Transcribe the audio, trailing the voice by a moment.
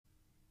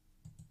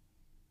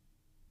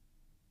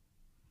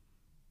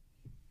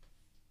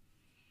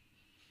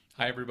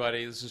Hi,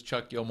 everybody. This is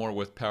Chuck Gilmore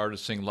with Power to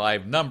Sing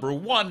Live number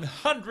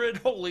 100.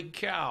 Holy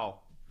cow.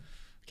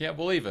 Can't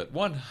believe it.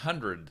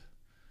 100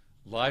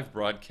 live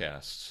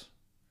broadcasts.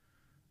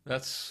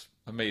 That's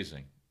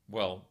amazing.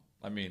 Well,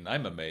 I mean,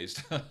 I'm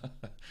amazed.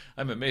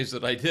 I'm amazed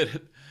that I did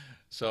it.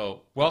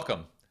 So,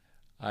 welcome.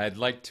 I'd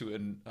like to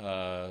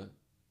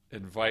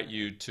invite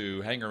you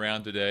to hang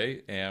around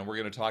today, and we're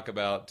going to talk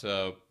about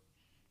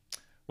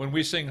when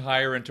we sing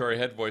higher into our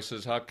head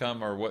voices, how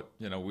come or what,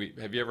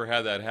 have you ever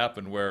had that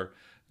happen where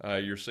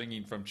you're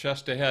singing from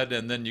chest to head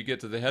and then you get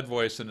to the head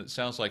voice and it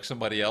sounds like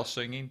somebody else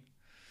singing?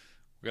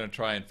 We're going to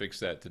try and fix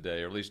that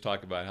today, or at least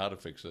talk about how to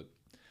fix it.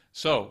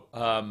 So,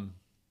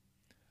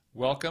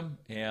 welcome,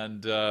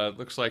 and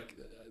looks like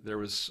there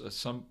was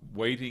some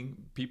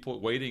people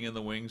waiting in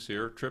the wings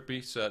here.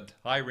 Trippy said,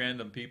 "Hi,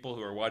 random people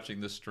who are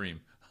watching this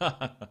stream."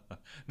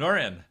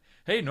 Norin,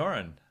 hey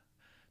Norin,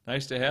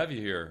 nice to have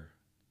you here.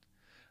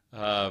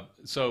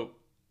 So,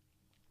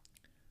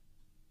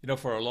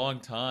 for a long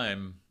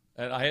time,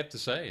 and I have to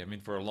say, I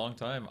mean, for a long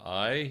time,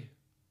 I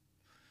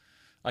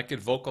could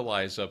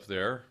vocalize up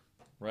there,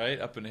 right,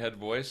 up in head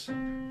voice.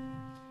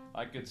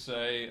 I could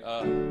say,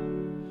 ooh,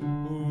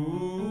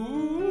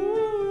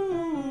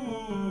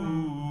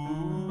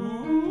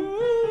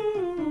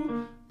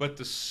 but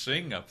to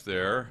sing up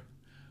there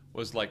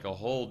was like a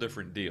whole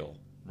different deal,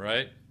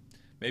 right?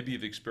 Maybe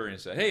you've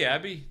experienced that. Hey,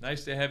 Abby,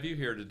 nice to have you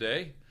here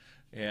today.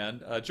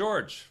 And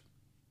George,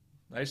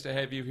 nice to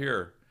have you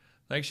here.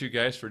 Thanks, you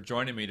guys, for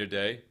joining me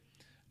today.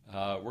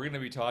 We're going to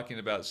be talking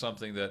about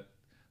something that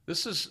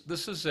this is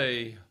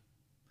a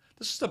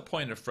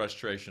point of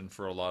frustration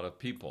for a lot of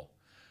people,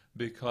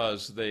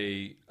 because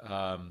they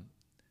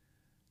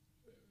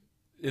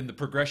in the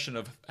progression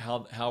of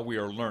how we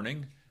are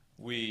learning,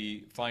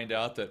 we find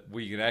out that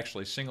we can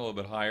actually sing a little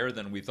bit higher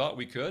than we thought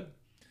we could.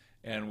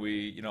 And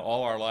we,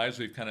 all our lives,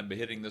 we've kind of been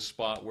hitting this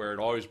spot where it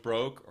always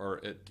broke,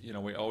 or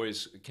we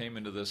always came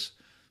into this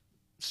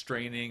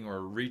straining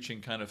or reaching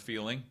kind of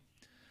feeling.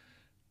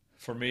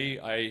 For me,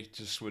 I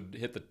just would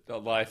hit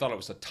I thought it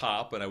was the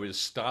top, and I would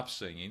just stop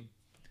singing.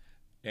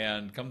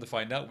 And come to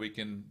find out, we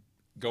can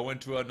go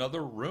into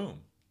another room,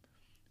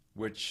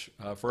 which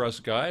for us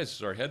guys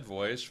is our head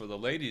voice. For the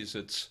ladies,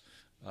 it's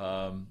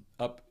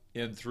up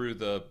in through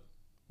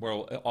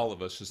all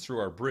of us is through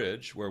our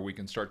bridge, where we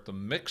can start to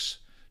mix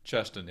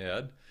chest and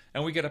head,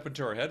 and we get up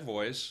into our head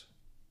voice,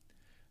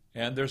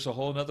 and there's a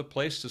whole other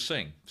place to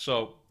sing.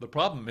 So the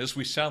problem is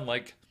we sound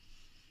like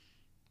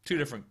two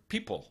different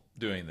people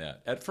doing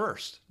that at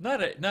first.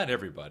 Not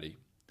everybody,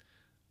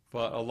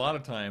 but a lot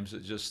of times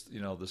it just,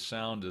 the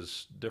sound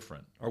is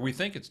different, or we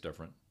think it's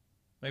different.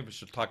 Maybe we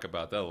should talk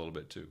about that a little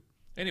bit too.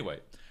 Anyway,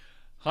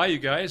 hi you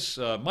guys.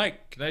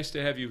 Mike, nice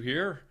to have you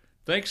here.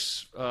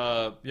 Thanks.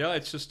 Yeah,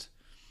 it's just,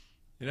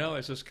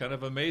 it's just kind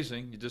of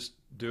amazing. You just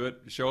do it,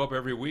 show up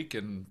every week,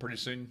 and pretty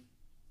soon,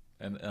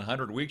 in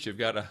 100 weeks, you've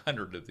got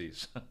 100 of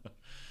these.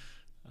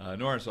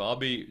 Nora, so I'll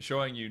be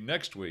showing you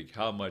next week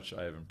how much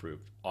I have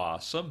improved.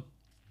 Awesome.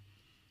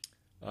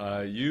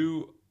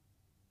 You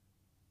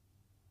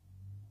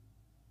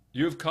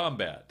have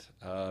combat.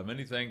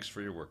 Many thanks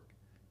for your work.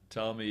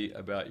 Tell me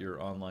about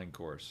your online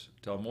course.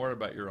 Tell more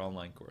about your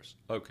online course.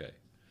 Okay.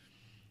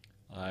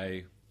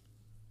 I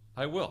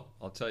will.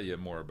 I'll tell you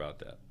more about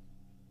that.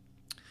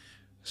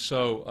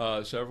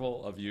 So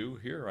several of you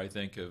here, I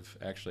think, have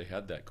actually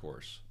had that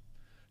course.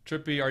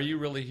 Trippy, are you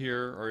really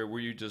here, or were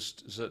you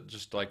is it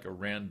just like a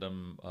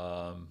random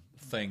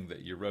thing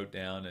that you wrote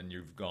down and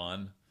you've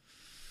gone?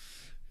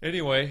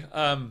 Anyway,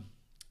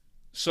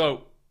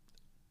 so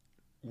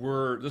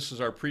this is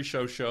our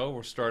pre-show show.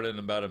 We'll start in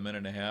about a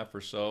minute and a half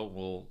or so.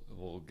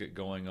 We'll get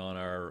going on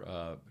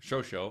our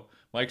show.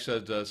 Mike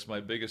said, this is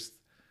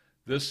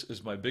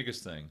my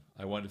biggest thing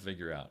I want to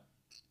figure out.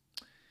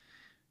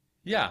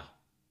 Yeah.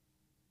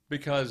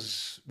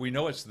 Because we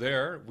know it's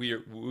there,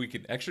 we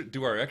can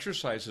do our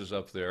exercises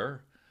up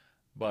there,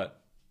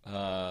 but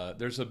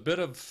there's a bit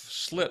of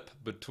slip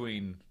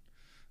between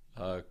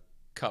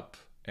cup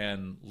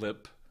and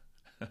lip,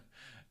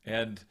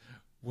 and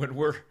when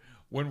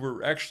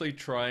we're actually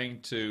trying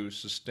to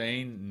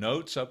sustain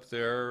notes up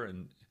there,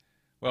 and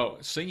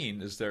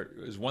singing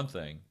is one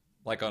thing,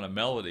 like on a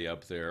melody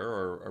up there,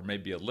 or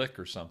maybe a lick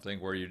or something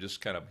where you're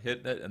just kind of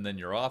hitting it and then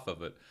you're off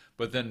of it,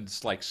 but then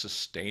it's like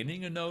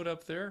sustaining a note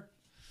up there.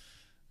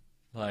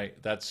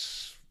 Like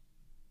it's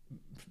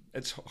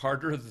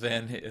harder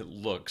than it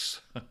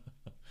looks.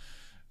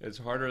 It's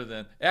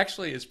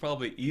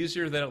probably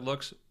easier than it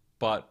looks,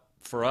 but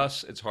for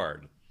us it's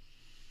hard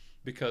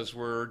because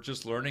we're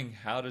just learning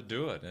how to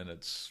do it, and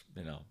it's,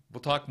 we'll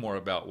talk more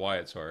about why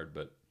it's hard,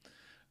 but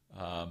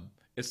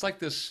it's like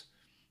this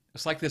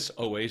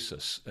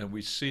oasis, and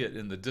we see it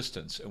in the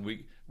distance, and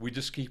we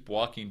just keep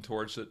walking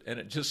towards it, and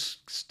it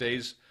just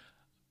stays,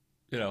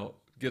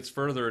 gets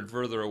further and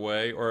further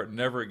away, or it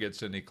never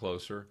gets any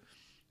closer,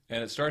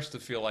 and it starts to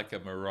feel like a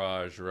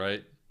mirage,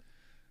 right?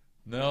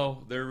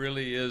 No, there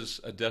really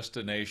is a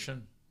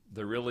destination.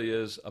 There really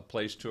is a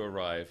place to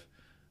arrive.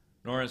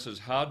 Norin says,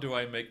 how do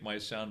I make my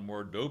sound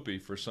more dopey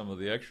for some of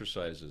the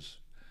exercises?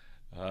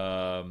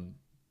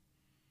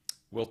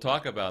 we'll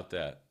talk about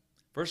that.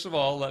 First of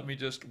all, let me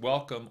just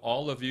welcome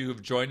all of you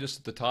who've joined us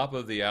at the top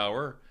of the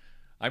hour.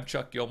 I'm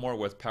Chuck Gilmore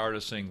with Power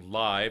to Sing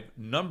Live,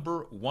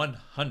 number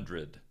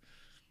 100,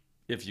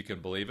 if you can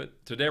believe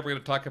it. Today we're going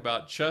to talk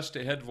about chest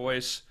to head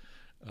voice.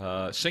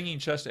 Singing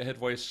chest to head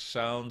voice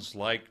sounds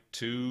like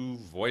two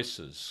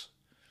voices,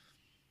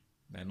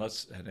 and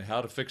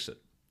how to fix it.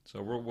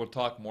 So we'll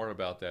talk more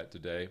about that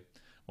today. I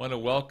want to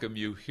welcome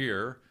you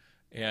here,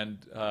 and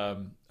I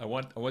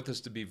want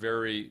this to be a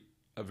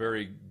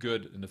very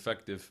good and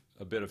effective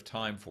bit of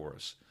time for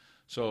us.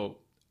 So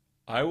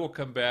I will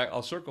come back.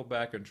 I'll circle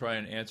back and try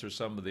and answer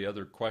some of the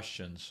other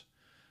questions.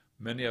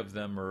 Many of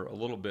them are a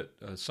little bit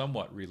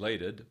somewhat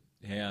related,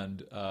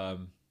 and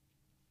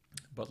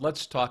but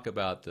let's talk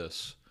about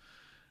this.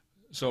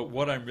 So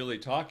what I'm really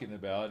talking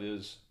about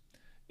is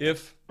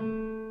if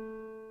we're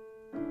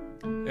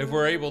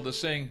able to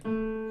sing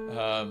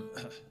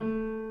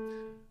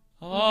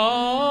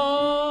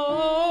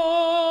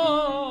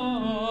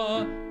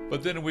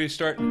but then we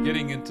start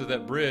getting into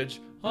that bridge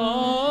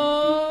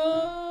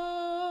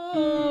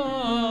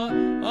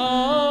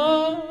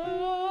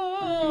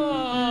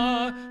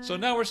so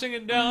now we're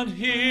singing down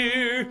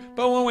here,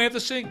 but when we have to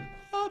sing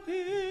up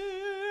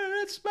here,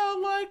 it's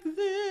about like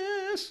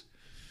this.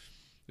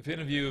 If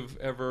any of you have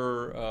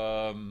ever,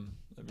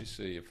 let me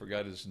see, I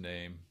forgot his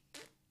name.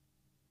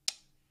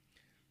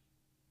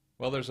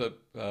 Well, there's I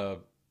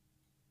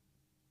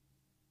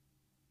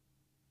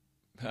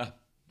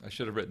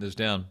should have written this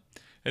down.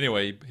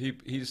 Anyway,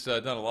 he's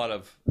done a lot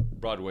of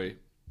Broadway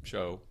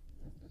show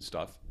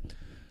stuff.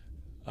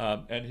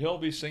 And he'll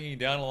be singing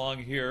down along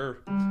here.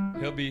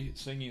 He'll be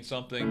singing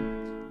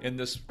something in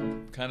this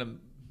kind of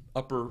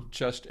upper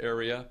chest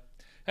area.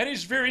 And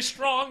he's very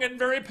strong and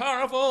very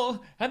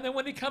powerful. And then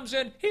when he comes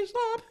in, he's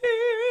up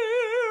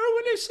here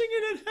when he's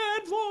singing in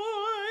head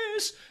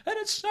voice. And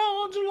it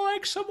sounds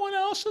like someone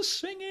else is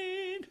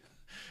singing.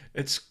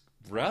 It's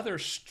rather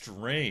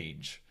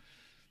strange.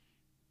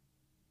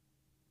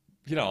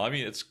 You know, I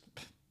mean, it's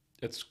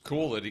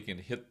cool that he can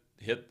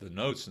hit the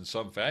notes in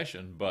some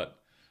fashion, but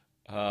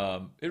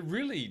it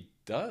really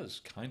does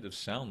kind of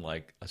sound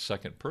like a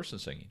second person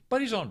singing.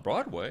 But he's on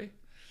Broadway.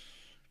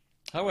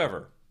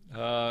 However,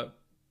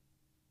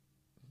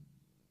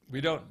 we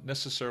don't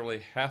necessarily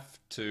have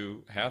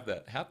to have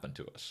that happen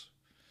to us.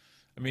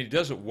 I mean, he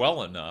does it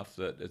well enough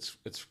that it's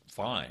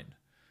fine,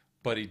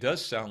 but he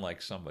does sound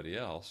like somebody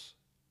else.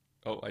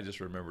 Oh, I just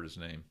remembered his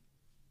name.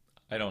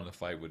 I don't know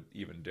if I would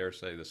even dare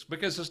say this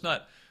because it's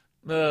not.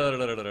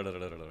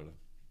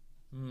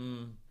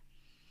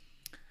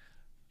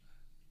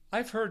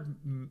 I've heard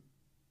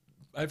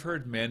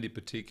Mandy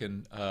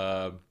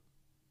Patinkin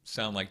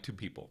sound like two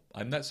people.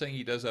 I'm not saying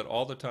he does that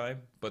all the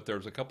time, but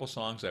there's a couple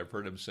songs I've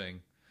heard him sing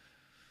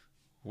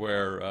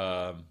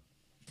where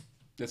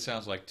it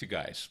sounds like two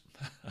guys.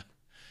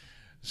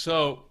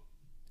 So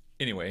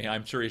anyway,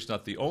 I'm sure he's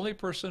not the only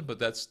person, but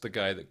that's the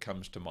guy that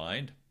comes to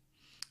mind.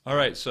 All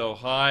right, so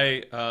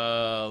hi,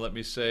 let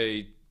me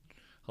say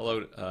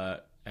hello,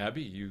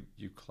 Abby.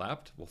 You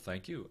clapped. Well,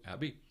 thank you,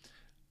 Abby.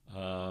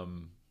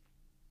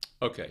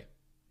 Okay.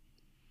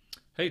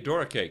 Hey,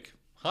 Dora Cake.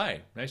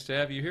 Hi, nice to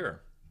have you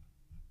here.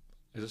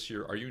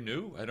 Are you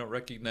new? I don't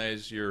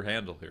recognize your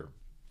handle here.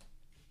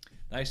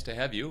 Nice to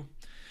have you.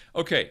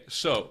 Okay,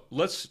 so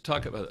let's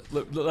talk about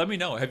it. Let me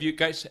know. Have you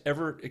guys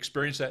ever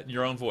experienced that in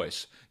your own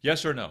voice?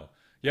 Yes or no?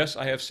 Yes,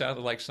 I have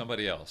sounded like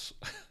somebody else.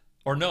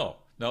 Or no?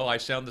 No, I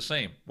sound the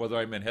same, whether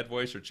I'm in head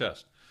voice or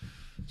chest.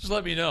 Just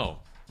let me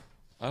know.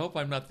 I hope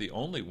I'm not the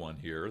only one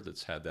here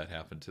that's had that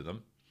happen to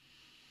them.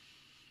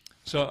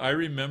 So I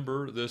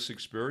remember this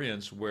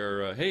experience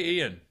where, hey,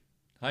 Ian.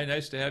 Hi,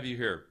 nice to have you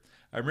here.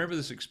 I remember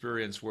this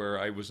experience where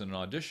I was in an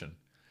audition.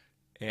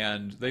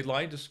 And they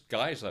lined us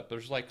guys up.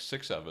 There's like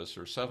 6 of us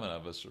or 7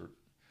 of us.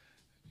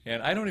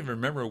 And I don't even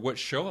remember what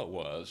show it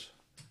was.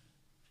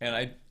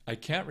 And I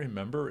can't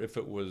remember if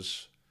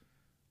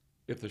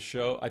the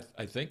show,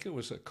 I think it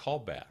was a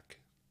callback.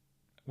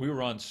 We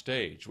were on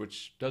stage,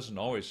 which doesn't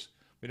always,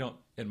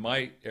 in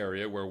my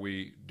area where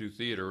we do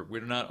theater,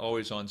 we're not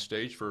always on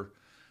stage for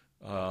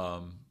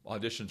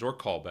auditions or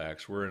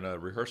callbacks. We're in a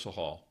rehearsal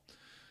hall.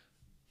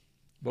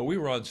 But we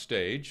were on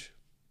stage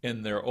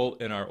in our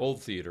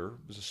old theater.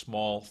 It was a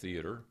small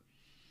theater.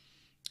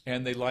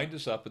 And they lined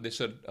us up and they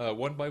said,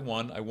 one by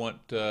one, I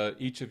want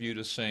each of you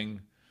to sing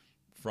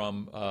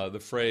from the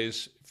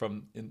phrase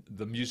from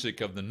the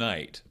music of the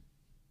night,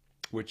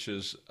 which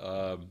is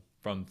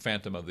from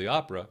Phantom of the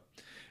Opera.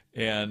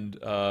 And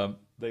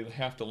they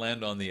have to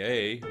land on the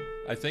A.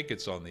 I think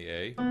it's on the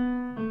A.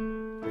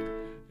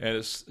 And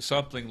it's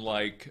something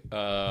like...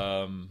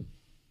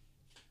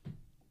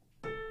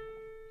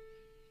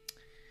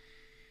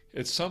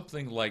 it's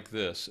something like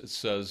this. It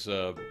says,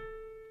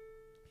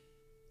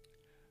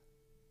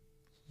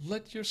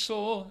 let your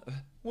soul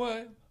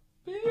be.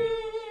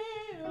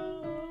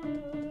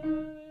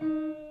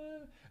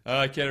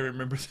 I can't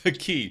remember the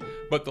key,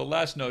 but the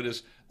last note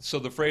is, so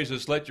the phrase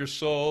is, let your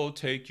soul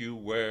take you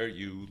where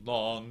you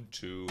long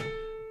to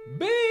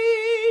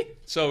be.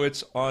 So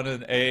it's on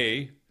an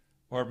A,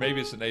 or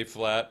maybe it's an A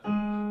flat.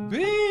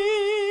 Be.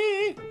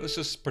 let's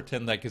just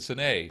pretend like it's an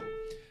A.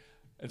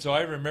 And so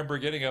I remember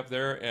getting up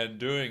there and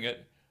doing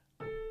it.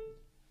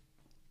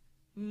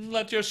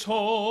 Let your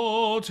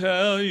soul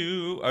tell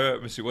you.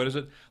 Let me see, what is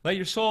it? Let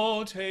your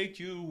soul take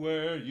you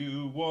where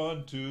you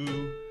want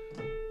to.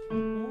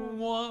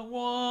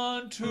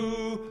 Want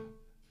to.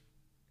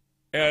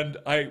 And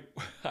I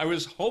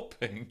was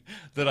hoping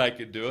that I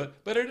could do it,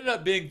 but it ended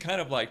up being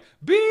kind of like,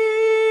 be.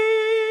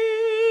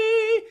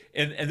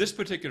 And this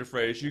particular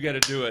phrase, you got to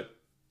do it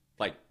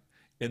like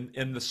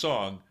in the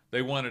song.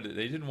 They wanted it.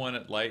 They didn't want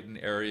it light and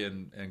airy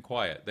and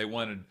quiet. They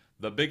wanted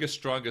the biggest,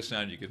 strongest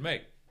sound you could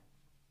make.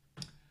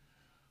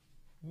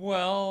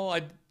 Well,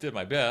 I did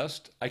my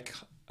best. I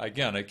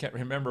can't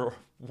remember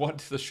what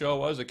the show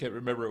was. I can't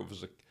remember it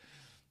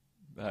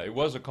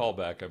was a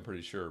callback, I'm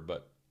pretty sure,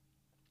 but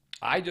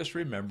I just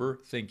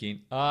remember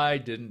thinking I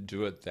didn't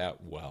do it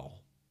that well.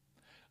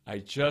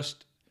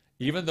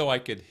 Even though I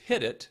could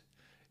hit it,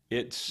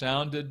 it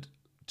sounded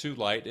too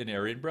light and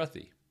airy and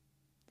breathy.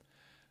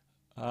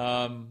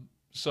 So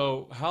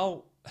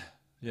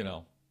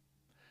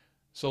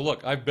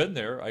look, I've been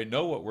there. I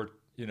know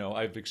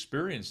I've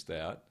experienced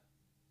that.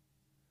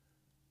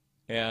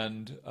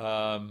 And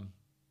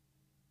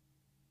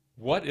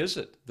what is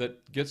it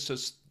that gets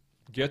us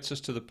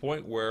to the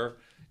point where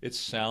it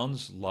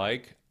sounds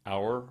like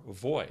our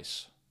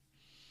voice?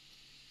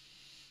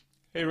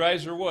 Hey,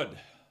 Riser Wood,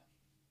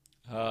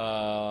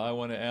 I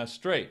want to ask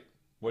straight.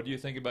 What do you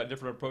think about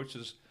different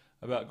approaches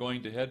about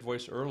going to head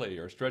voice early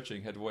or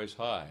stretching head voice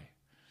high?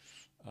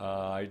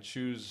 I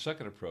choose the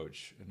second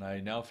approach, and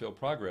I now feel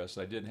progress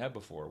I didn't have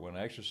before. When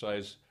I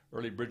exercised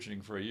early bridging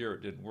for a year,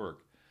 it didn't work.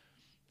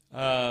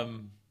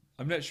 I'm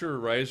not sure,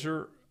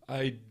 Riser.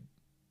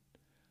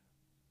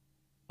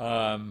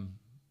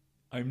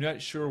 I'm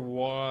not sure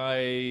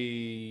why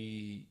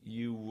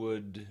you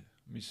would,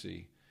 let me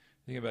see,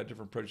 think about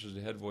different approaches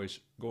to head voice,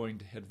 going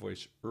to head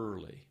voice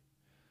early,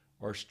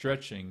 or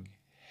stretching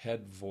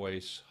head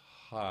voice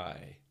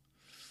high.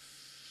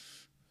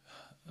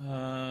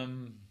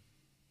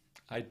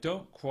 I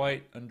don't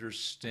quite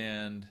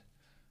understand,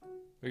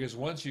 because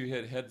once you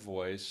hit head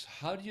voice,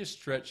 how do you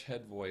stretch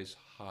head voice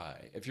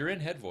high? If you're in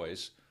head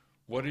voice,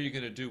 what are you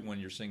going to do when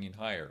you're singing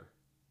higher?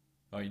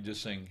 Oh, you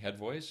just sing head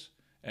voice?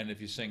 And if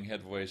you sing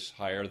head voice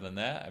higher than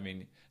that, I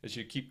mean, as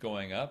you keep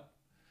going up.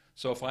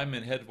 So if I'm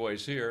in head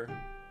voice here,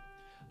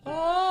 am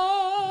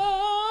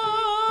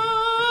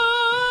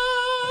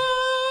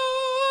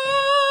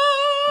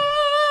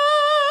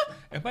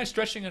I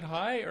stretching it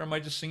high, or am I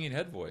just singing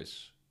head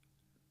voice?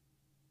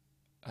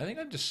 I think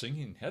I'm just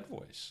singing head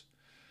voice.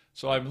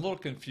 So I'm a little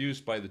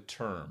confused by the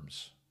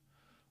terms.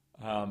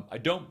 I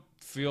don't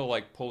feel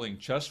like pulling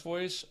chest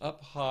voice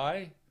up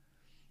high.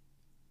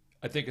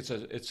 I think it's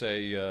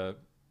a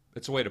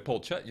way to pull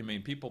chest. I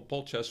mean, people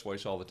pull chest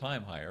voice all the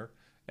time higher,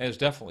 and it's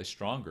definitely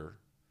stronger.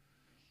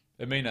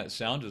 It may not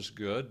sound as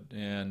good,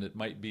 and it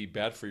might be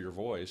bad for your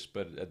voice,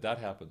 but that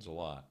happens a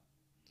lot.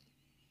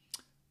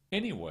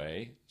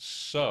 Anyway,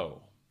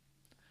 so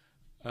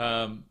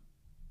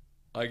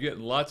I get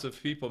lots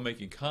of people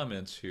making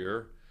comments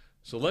here,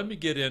 so let me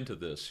get into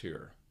this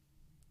here.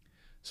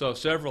 So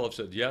several have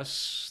said,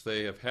 yes,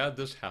 they have had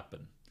this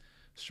happen.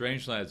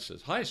 Strangeland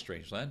says, hi,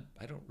 Strangeland.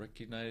 I don't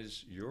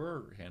recognize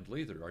your handle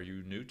either. Are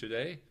you new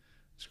today?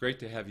 It's great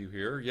to have you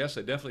here. Yes,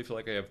 I definitely feel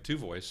like I have two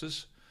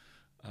voices.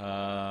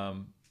 By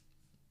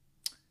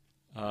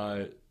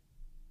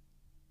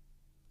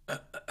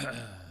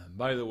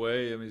the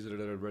way,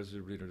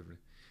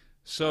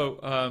 so,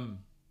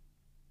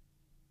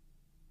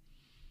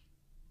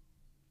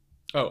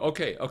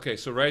 okay.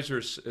 So Riser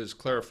is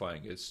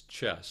clarifying. It's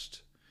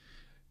chest.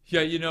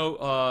 Yeah,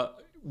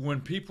 when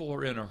people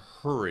are in a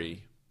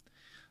hurry,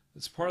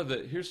 here's part of the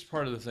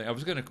thing. I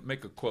was going to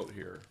make a quote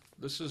here.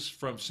 This is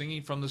from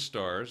Singing from the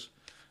Stars.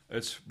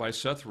 It's by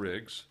Seth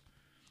Riggs.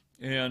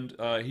 And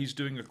he's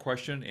doing a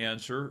question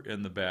answer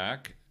in the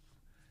back.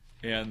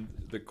 And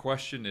the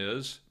question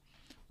is,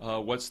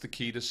 what's the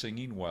key to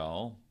singing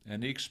well?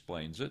 And he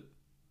explains it.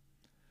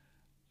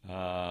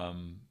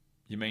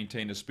 You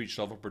maintain a speech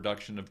level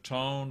production of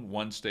tone.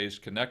 One that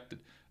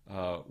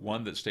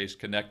stays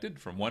connected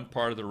from one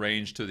part of the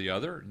range to the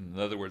other. In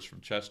other words, from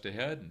chest to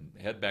head and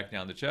head back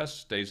down the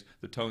chest. The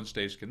tone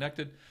stays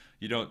connected.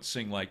 You don't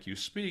sing like you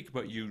speak,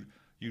 but you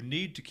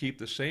need to keep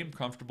the same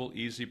comfortable,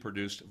 easy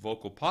produced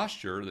vocal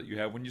posture that you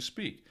have when you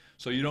speak.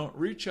 So you don't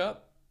reach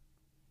up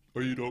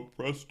or you don't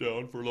press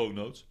down for low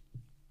notes.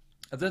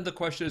 And then the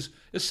question is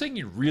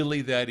singing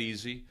really that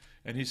easy?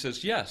 And he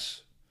says,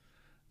 yes.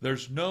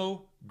 There's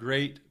no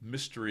great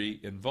mystery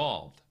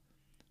involved.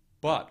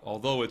 But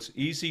although it's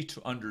easy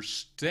to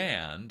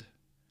understand,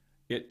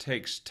 it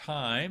takes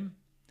time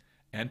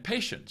and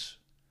patience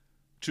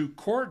to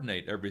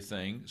coordinate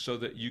everything so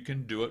that you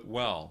can do it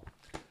well.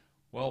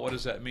 Well, what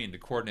does that mean, to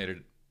coordinate it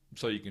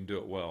so you can do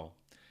it well?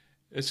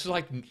 It's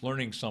like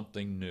learning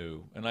something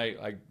new. And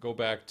I go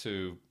back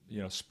to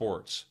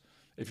sports.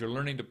 If you're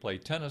learning to play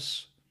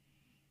tennis,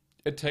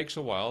 it takes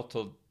a while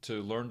to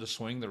learn to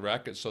swing the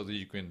racket so that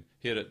you can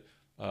hit it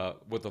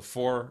with a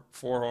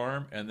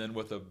forearm and then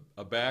with a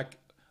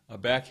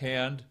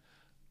backhand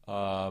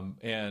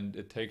and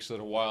it takes it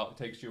a while. It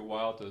takes you a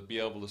while to be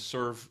able to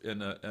serve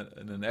in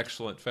an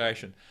excellent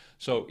fashion.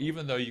 So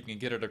even though you can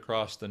get it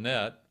across the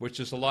net, which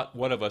is a lot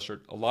of us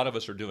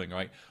are doing,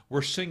 right?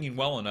 We're singing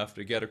well enough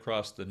to get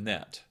across the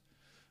net.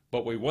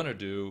 What we want to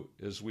do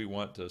is we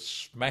want to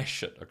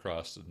smash it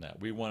across the net.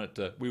 We want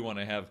to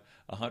have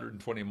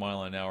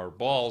 120-mile-an-hour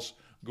balls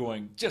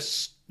going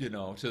just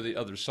to the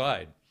other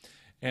side.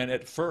 And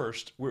at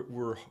first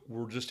we're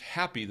just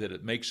happy that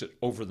it makes it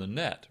over the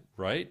net,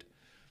 right?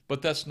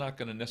 But that's not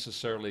going to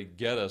necessarily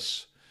get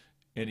us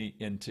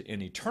into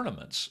any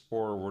tournaments,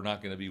 or we're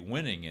not going to be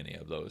winning any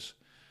of those.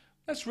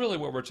 That's really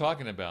what we're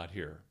talking about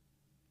here.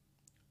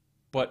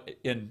 But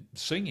in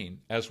singing,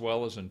 as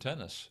well as in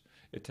tennis,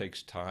 it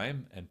takes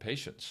time and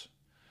patience.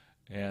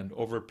 And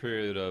over a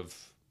period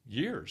of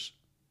years,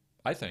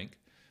 I think,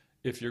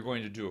 if you're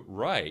going to do it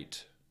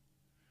right,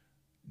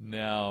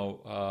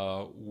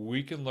 now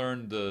we can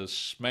learn to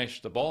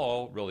smash the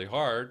ball really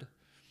hard,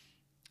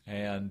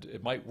 and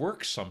it might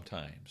work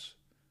sometimes,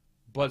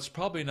 but it's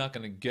probably not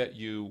going to get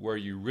you where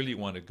you really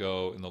want to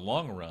go in the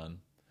long run.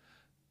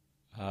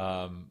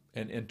 And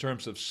in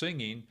terms of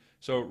singing,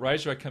 so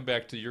Riser, I come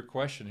back to your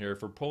question here.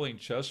 For pulling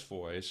chest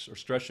voice or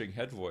stretching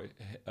head voice,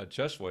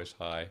 chest voice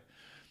high,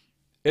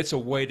 it's a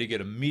way to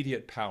get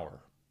immediate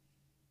power.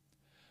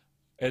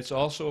 It's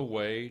also a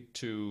way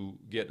to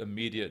get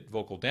immediate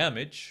vocal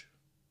damage,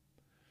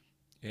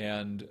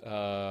 and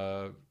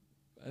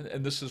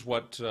this is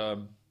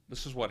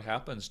what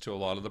happens to a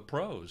lot of the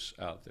pros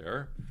out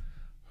there,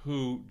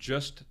 who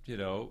just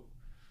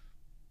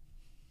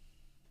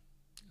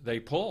they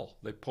pull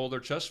their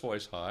chest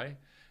voice high,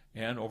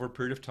 and over a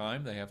period of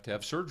time they have to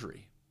have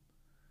surgery.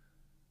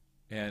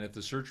 And if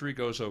the surgery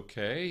goes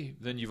okay,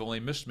 then you've only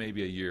missed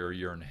maybe a year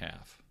and a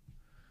half,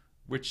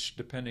 which,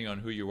 depending on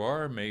who you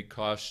are, may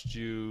cost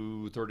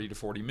you 30 to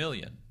 40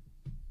 million.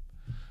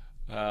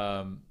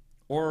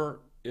 Or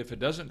if it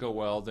doesn't go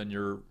well, then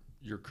your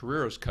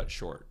career is cut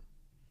short.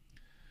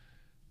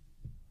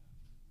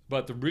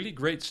 But the really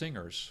great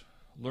singers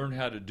learn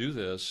how to do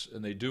this,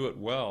 and they do it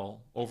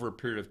well over a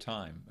period of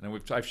time.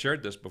 And I've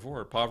shared this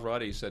before.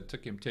 Pavarotti said it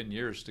took him 10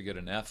 years to get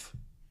an F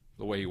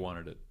the way he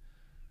wanted it.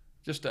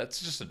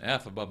 That's just an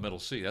F above middle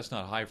C. That's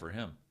not high for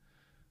him.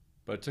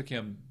 But it took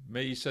him,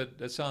 he said,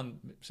 that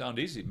sound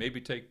easy, maybe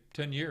take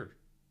 10 years.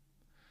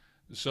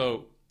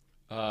 So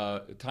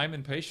time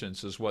and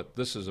patience is what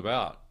this is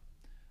about.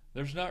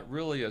 There's not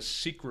really a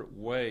secret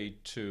way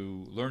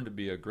to learn to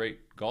be a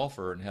great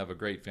golfer and have a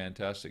great,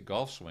 fantastic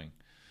golf swing.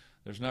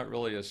 There's not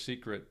really a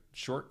secret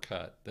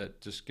shortcut that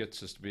just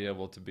gets us to be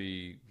able to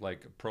be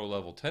like a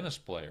pro-level tennis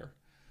player.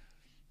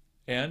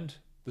 And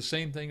the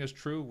same thing is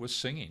true with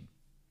singing.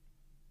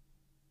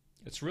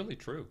 It's really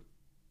true.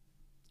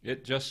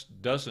 It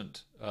just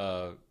doesn't,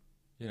 there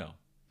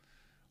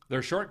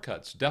are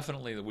shortcuts,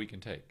 definitely, that we can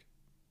take.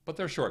 But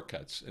they're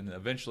shortcuts, and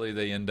eventually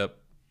they end up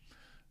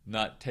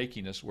not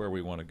taking us where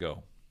we want to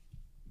go.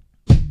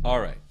 All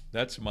right,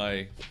 that's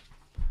my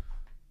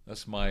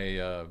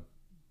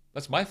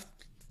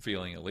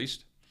feeling, at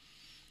least.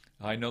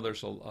 I know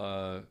there's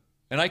and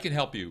I can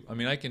help you. I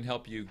mean, I can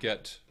help you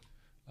get.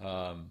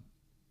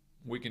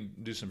 We can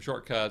do some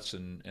shortcuts,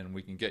 and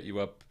we can get you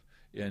up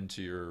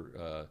into your.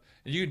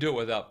 And you can do it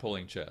without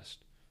pulling chest.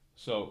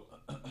 So,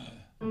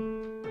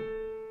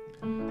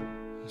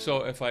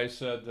 if I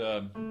said,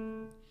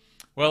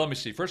 well, let me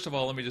see. First of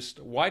all, let me just.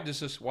 Why does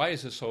this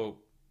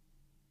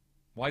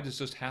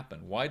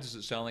happen? Why does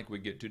it sound like we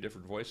get two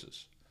different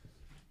voices?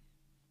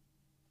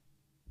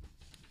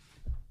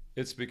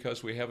 It's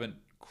because we haven't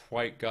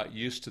quite got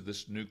used to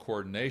this new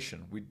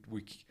coordination.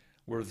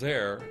 We're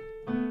there.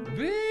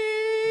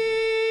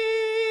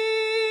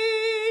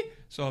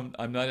 So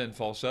I'm not in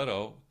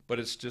falsetto, but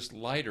it's just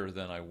lighter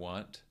than I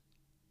want.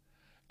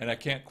 And I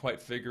can't quite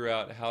figure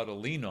out how to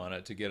lean on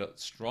it to get it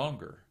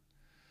stronger.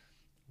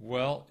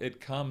 Well,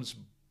 it comes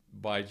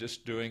by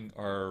just doing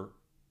our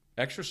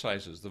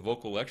exercises, the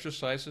vocal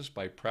exercises,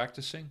 by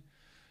practicing.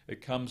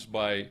 It comes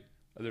by,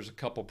 there's a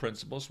couple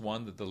principles.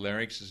 One, that the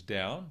larynx is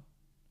down.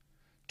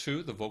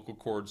 Two, the vocal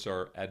cords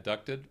are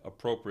adducted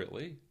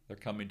appropriately. They're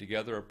coming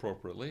together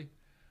appropriately.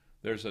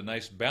 There's a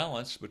nice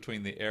balance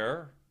between the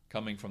air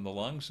coming from the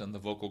lungs and the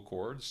vocal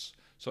cords.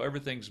 So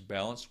everything's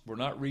balanced. We're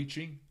not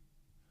reaching.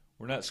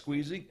 We're not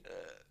squeezing.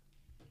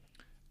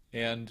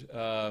 And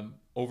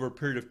over a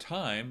period of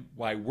time,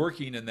 by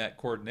working in that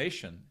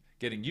coordination,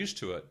 getting used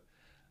to it,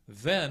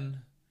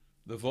 then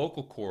the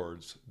vocal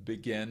cords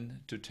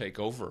begin to take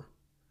over.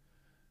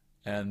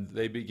 And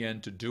they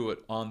begin to do it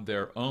on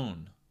their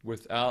own,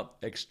 without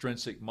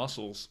extrinsic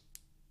muscles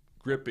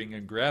gripping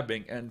and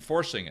grabbing and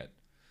forcing it.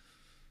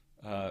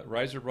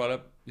 Reiser brought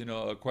up,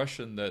 a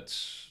question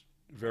that's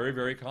very,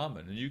 very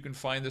common, and you can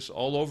find this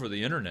all over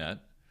the internet,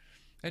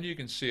 and you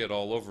can see it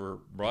all over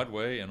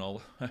Broadway, and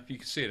you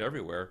can see it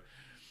everywhere,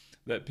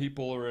 that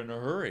people are in a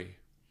hurry,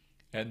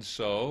 and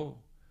so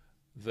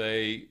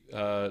they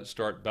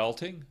start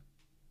belting,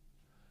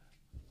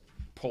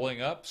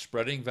 pulling up,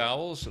 spreading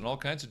vowels, and all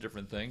kinds of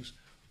different things,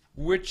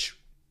 which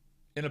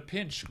in a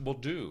pinch will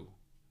do.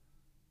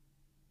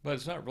 but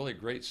it's not really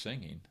great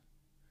singing.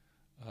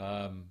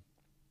 Um,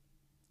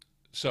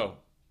 so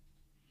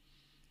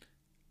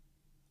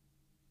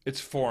it's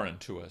foreign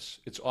to us.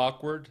 It's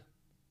awkward.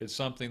 It's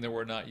something that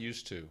we're not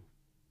used to.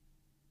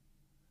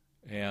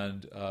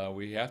 And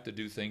we have to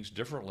do things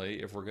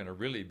differently if we're going to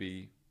really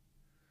be,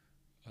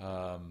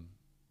 um,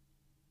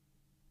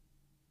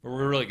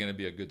 we're really going to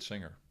be a good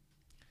singer.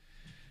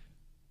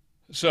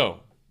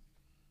 So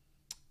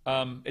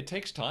it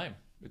takes time.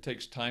 It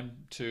takes time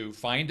to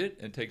find it.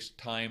 It takes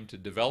time to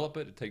develop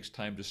it. It takes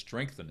time to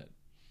strengthen it.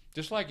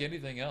 Just like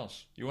anything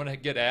else. You want to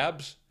get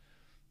abs?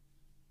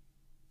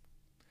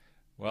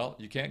 Well,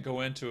 you can't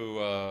go into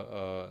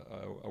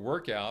a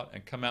workout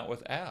and come out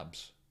with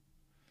abs.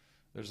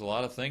 There's a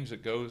lot of things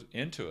that goes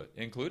into it,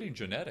 including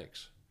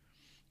genetics.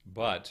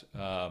 But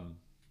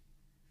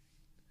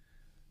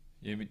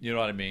you know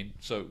what I mean?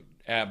 So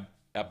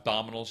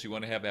abdominals, you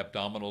want to have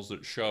abdominals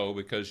that show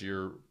because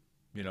you're,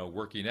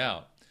 working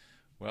out.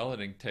 Well,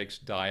 it takes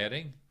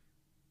dieting.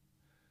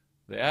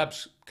 The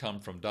abs come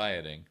from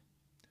dieting.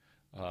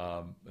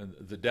 And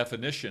the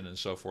definition and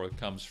so forth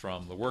comes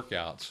from the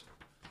workouts.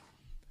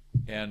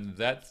 And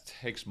that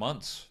takes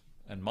months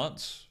and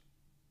months,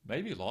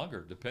 maybe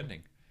longer,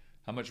 depending.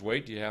 How much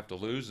weight do you have to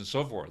lose and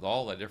so forth,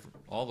 all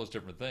those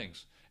different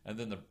things. And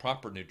then the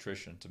proper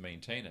nutrition to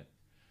maintain it.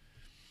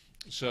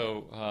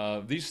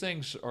 So these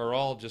things are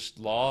all just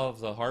law of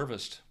the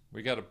harvest.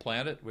 We got to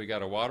plant it, we got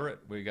to water it,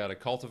 we got to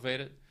cultivate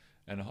it,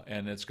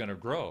 and it's going to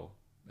grow,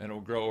 and it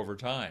will grow over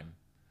time.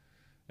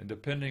 And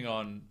depending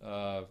on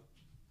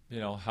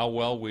how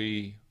well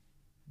we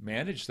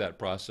manage that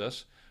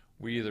process,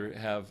 we either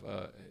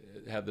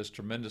have this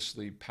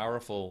tremendously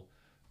powerful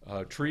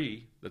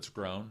tree that's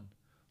grown,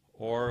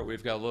 or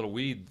we've got a little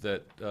weed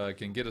that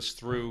can get us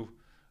through,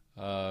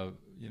 a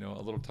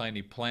little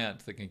tiny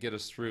plant that can get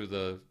us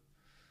through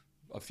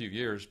a few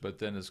years, but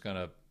then it's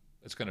gonna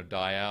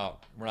die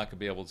out. We're not gonna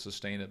be able to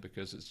sustain it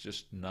because it's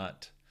just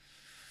not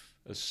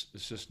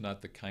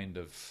the kind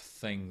of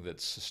thing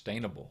that's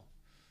sustainable.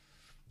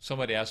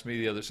 Somebody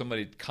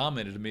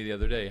commented to me the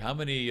other day, how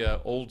many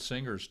old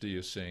singers do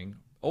you sing?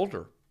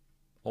 Older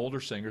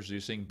singers do you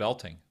sing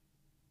belting?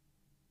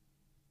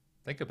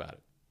 Think about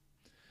it.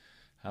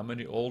 How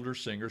many older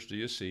singers do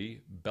you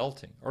see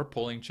belting or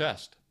pulling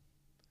chest?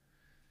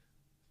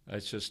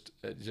 It's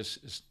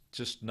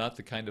just not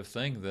the kind of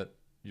thing that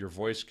your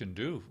voice can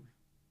do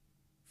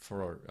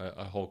for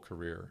a whole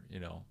career,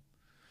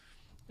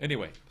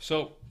 Anyway,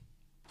 so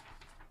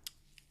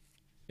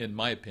in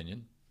my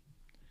opinion,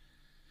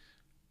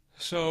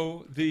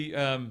 so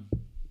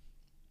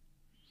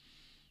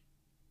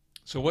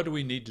what do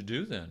we need to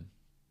do then?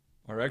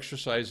 The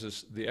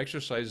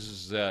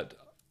exercises that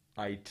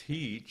I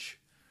teach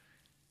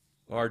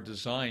are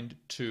designed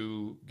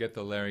to get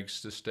the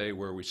larynx to stay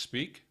where we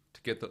speak,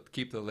 to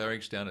keep the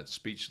larynx down at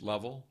speech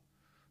level.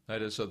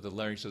 That is, so the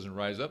larynx doesn't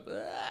rise up,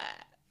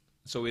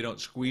 so we don't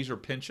squeeze or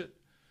pinch it.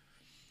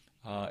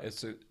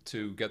 It's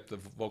to get the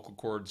vocal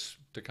cords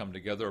to come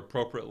together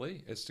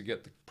appropriately. It's to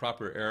get the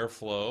proper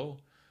airflow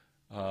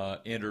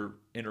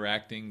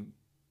interacting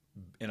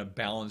in a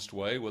balanced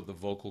way with the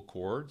vocal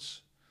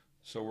cords.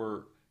 So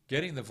we're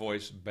getting the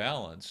voice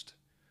balanced,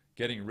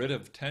 getting rid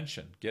of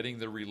tension, getting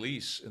the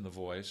release in the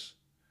voice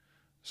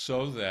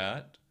so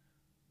that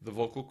the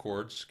vocal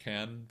cords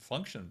can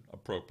function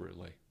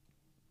appropriately.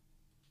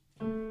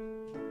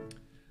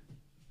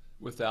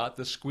 Without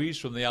the squeeze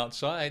from the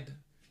outside,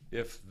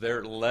 if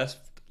they're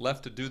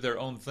left to do their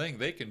own thing,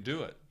 they can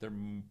do it. They're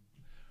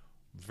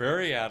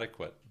very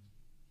adequate.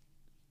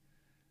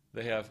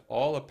 They have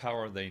all the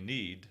power they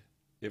need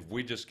if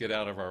we just get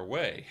out of our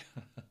way.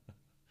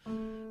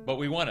 But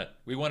we want it.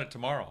 We want it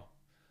tomorrow.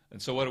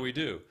 And so what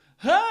do?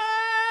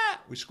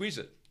 We squeeze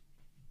it.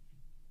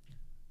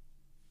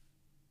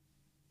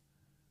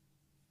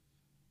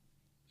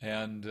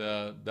 And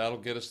that'll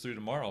get us through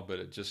tomorrow, but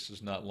it just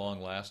is not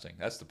long lasting.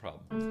 That's the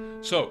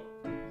problem. So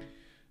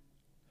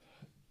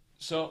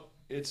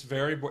it's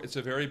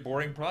a very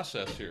boring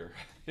process here.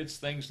 It's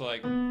things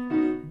like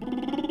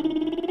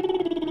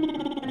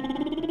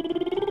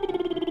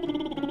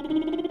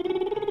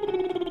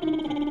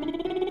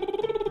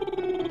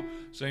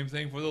same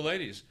thing for the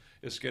ladies.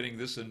 It's getting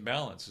this in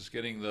balance. It's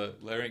getting the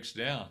larynx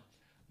down.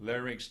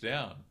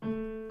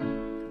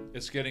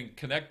 It's getting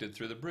connected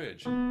through the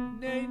bridge.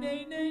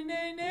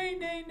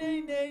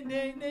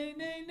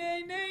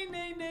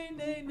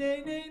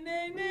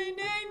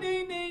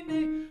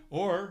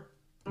 Or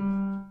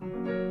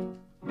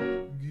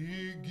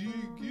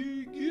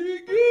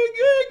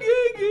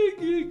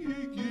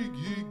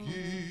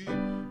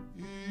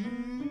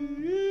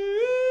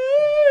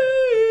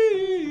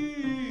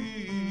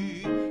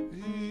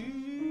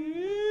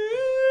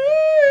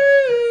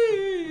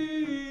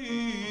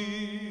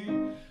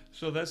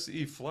so that's the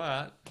E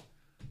flat.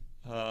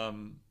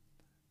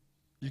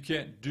 You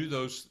can't do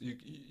those.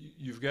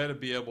 You've got to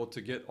be able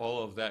to get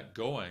all of that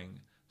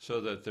going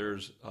so that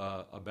there's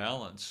a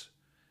balance.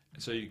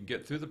 And so you can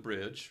get through the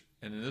bridge,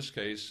 and in this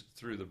case,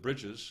 through the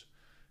bridges.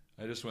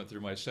 I just went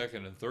through my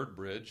second and third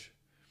bridge.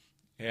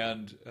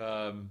 And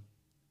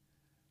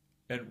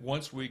And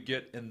once we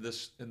get in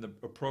the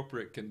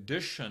appropriate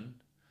condition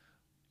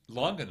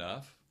long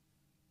enough,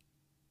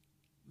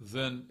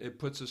 then it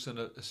puts us in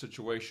a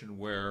situation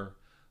where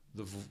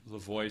the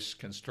voice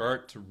can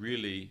start to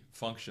really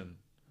function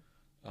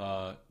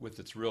with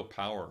its real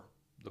power,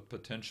 the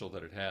potential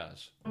that it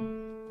has.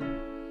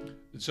 And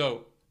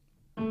so,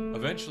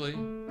 eventually,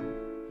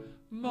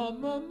 ma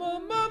ma ma ma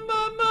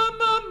ma ma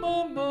ma ma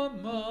ma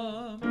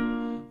ma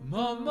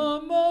ma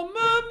ma ma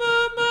ma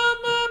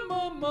ma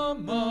ma ma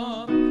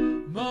ma.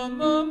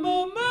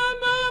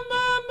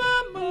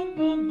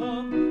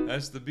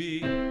 That's the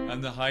B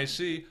and the high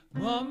C.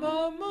 Ma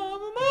ma ma ma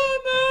ma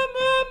ma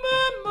ma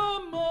ma ma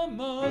ma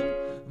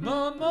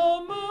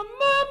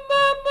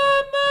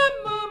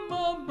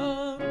ma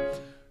ma.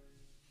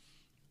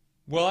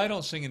 Well, I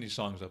don't sing any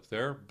songs up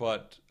there,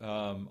 but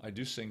I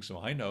do sing some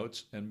high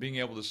notes, and being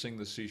able to sing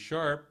the C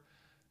sharp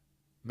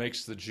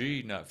makes the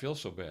G not feel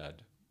so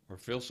bad or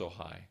feel so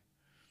high.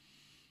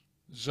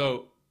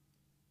 So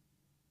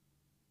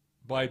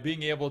by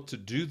being able to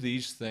do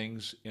these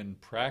things in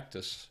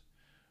practice,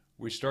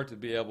 we start to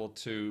be able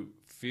to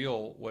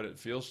feel what it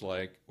feels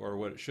like, or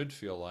what it should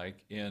feel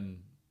like in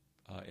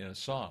a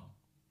song.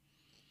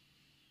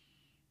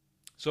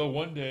 So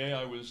one day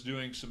I was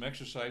doing some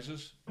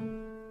exercises,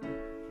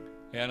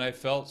 and I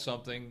felt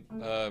something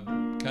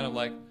kind of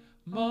like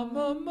ma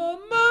ma ma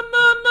ma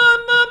ma ma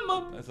ma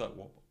ma. I thought,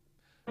 well,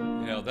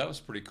 that was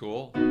pretty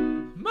cool.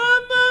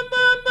 Ma ma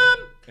ma ma.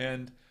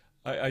 And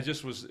I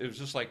just was, it was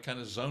just like kind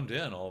of zoned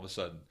in all of a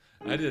sudden.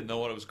 I didn't know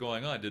what was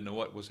going on. I didn't know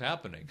what was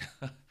happening.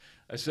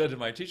 I said to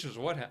my teachers,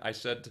 what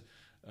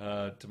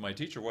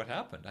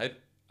happened?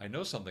 I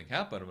know something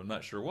happened, I'm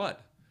not sure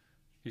what.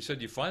 He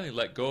said, you finally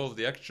let go of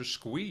the extra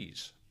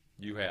squeeze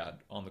you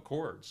had on the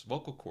chords,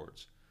 vocal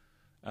cords.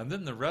 And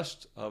then the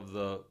rest of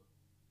the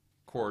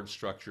chord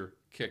structure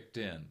kicked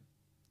in.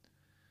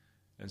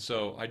 And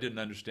so I didn't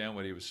understand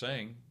what he was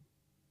saying,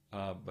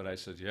 but I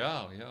said,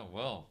 yeah,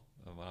 well,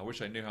 I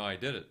wish I knew how I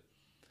did it.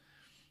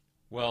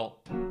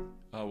 Well,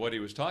 what he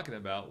was talking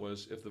about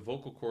was if the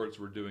vocal cords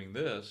were doing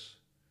this,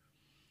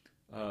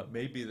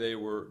 maybe they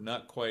were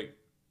not quite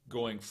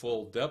going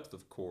full depth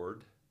of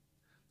chord.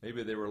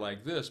 Maybe they were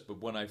like this,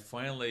 but when I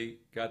finally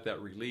got that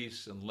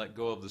release and let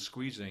go of the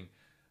squeezing,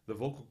 the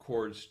vocal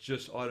cords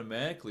just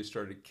automatically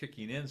started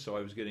kicking in, so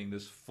I was getting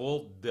this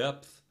full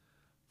depth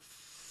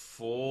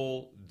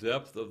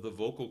of the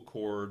vocal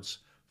cords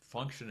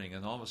functioning,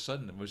 and all of a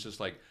sudden it was just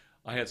like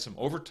I had some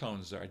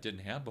overtones there I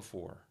didn't have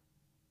before.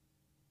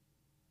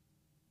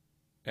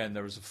 And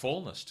there was a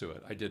fullness to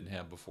it I didn't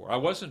have before.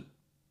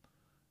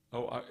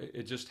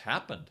 It just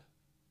happened,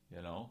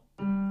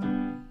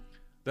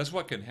 That's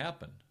what can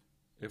happen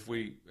if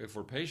we're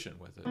patient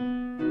with it.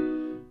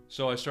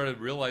 So I started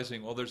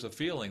realizing, well, there's a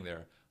feeling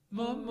there.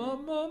 Mum,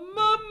 mum, mum,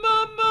 mum,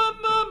 mum,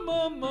 mum,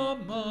 mum,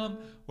 mum, mum.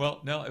 Well,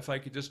 now if I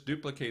could just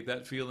duplicate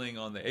that feeling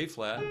on the A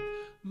flat,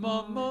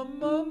 mum, mum,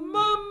 mum,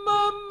 mum,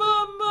 mum,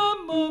 mum,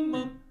 mum, mum,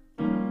 mum.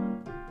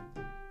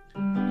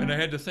 And I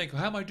had to think,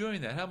 how am I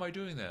doing that? How am I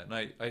doing that? And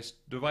I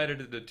divided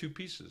it into two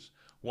pieces.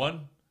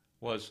 One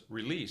was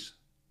release.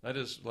 That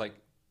is like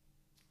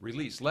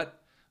release.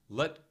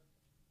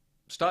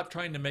 Stop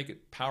trying to make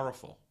it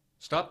powerful.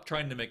 Stop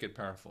trying to make it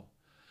powerful.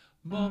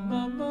 Mum,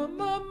 mum, mum,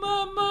 mum,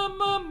 mum, mum,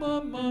 mum,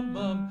 mum, mum,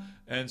 mum.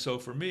 And so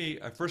for me,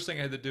 the first thing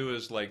I had to do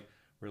is like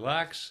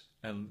relax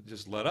and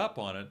just let up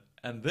on it.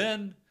 And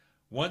then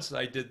once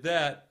I did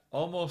that,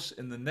 almost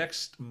in the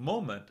next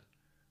moment,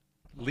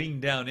 lean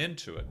down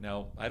into it.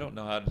 Now, I don't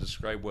know how to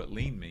describe what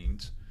lean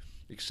means,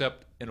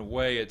 except in a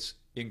way it's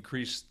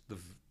increased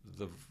the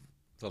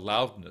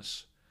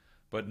loudness,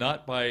 but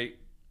not by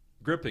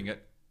gripping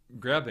it,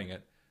 grabbing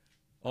it,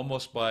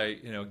 almost by,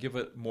 give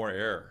it more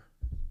air,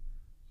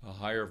 a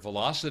higher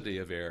velocity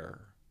of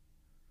air.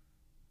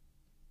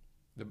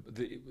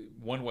 The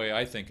one way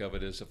I think of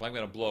it is if I'm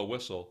going to blow a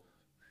whistle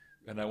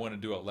and I want to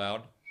do it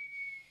loud,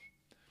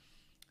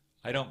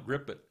 I don't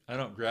grip it, I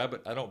don't grab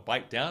it, I don't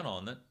bite down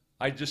on it.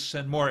 I just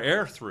send more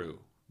air through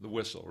the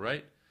whistle,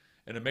 right?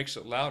 And it makes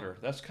it louder.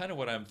 That's kind of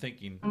what I'm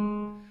thinking.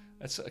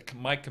 That's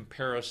my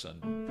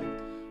comparison.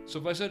 So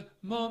if I said,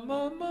 ma,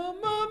 ma, ma,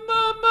 ma,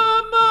 ma,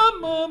 ma, ma,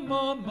 ma,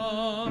 ma,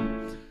 ma,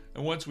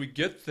 and once we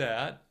get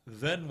that,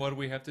 then what do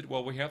we have to do?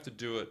 Well, we have to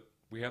do it.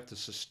 We have to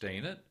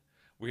sustain it.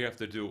 We have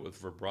to do it with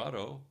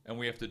vibrato, and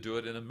we have to do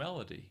it in a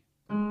melody.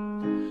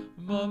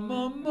 Ma, ma,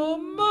 ma, ma,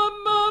 ma,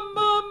 ma,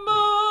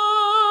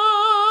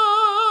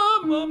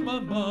 ma, ma,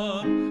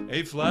 ma,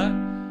 A flat.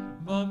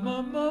 Ma,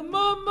 ma, ma,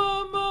 ma,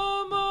 ma,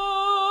 ma, ma,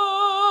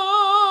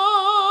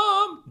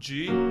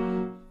 G.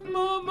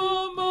 Ma,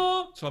 ma,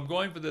 ma. So I'm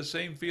going for the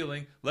same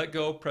feeling. Let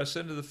go, press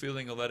into the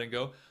feeling of letting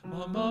go.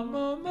 Ma, ma,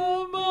 ma,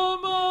 ma, ma,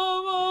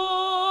 ma,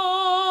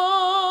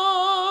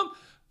 ma.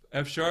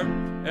 F sharp,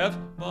 F.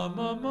 Ma,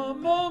 ma, ma,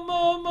 ma,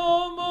 ma,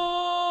 ma,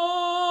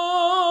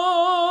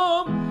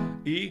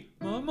 ma. E.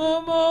 Ma, ma,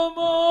 ma,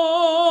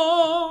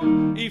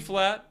 ma. E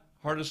flat,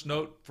 hardest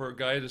note for a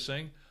guy to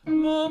sing.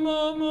 Ma,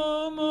 ma,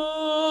 ma,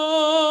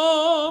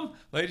 ma.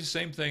 Ladies,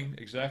 same thing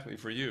exactly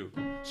for you.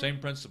 Same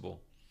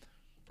principle.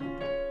 Ma, ma,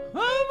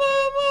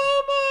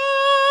 ma,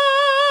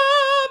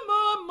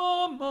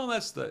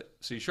 that's the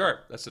C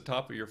sharp. That's the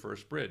top of your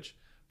first bridge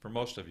for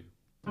most of you.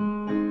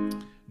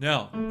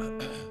 Now,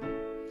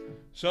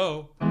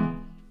 so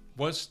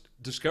once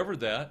discovered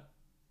that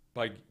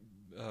by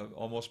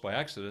almost by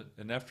accident,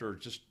 and after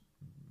just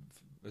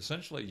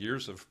essentially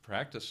years of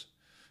practice,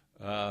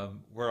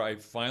 where I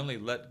finally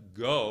let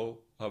go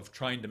of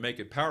trying to make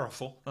it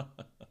powerful.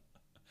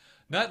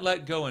 Not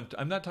let go, and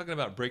I'm not talking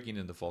about breaking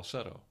into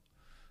falsetto.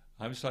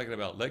 I'm just talking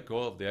about let go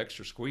of the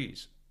extra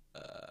squeeze.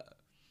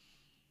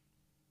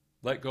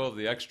 Let go of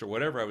the extra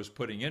whatever I was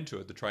putting into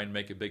it to try and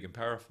make it big and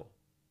powerful.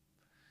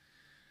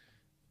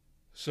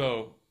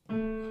 So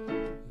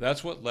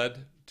that's what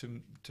led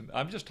to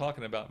I'm just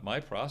talking about my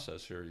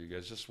process here, you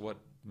guys, just what,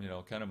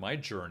 kind of my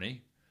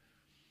journey.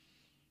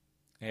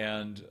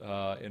 And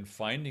in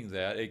finding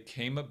that, it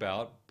came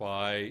about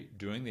by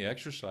doing the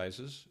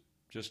exercises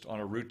just on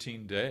a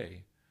routine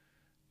day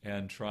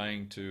and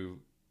trying to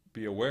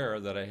be aware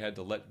that I had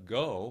to let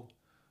go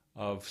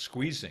of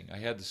squeezing. I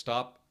had to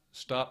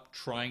stop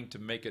trying to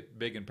make it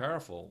big and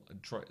powerful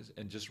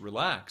and just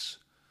relax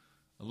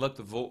and let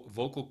the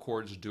vocal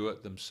cords do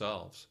it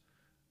themselves.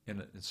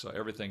 And so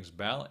everything's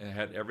balanced. It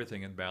had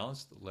everything in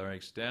balance. The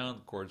larynx down,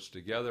 the cords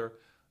together,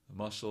 the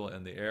muscle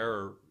and the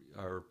air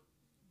are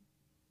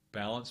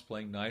balanced,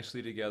 playing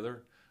nicely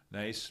together.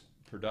 Nice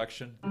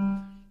production.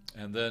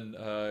 And then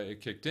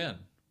it kicked in.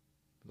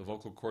 The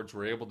vocal cords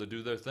were able to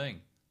do their thing.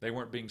 They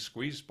weren't being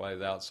squeezed by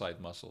the outside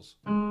muscles.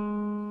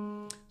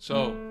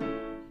 So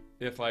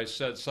if I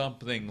said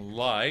something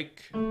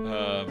like,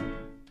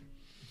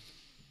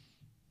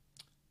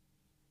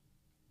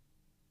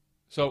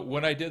 so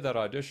when I did that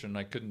audition,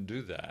 I couldn't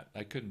do that.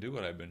 I couldn't do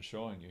what I've been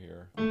showing you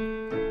here.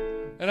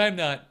 And I'm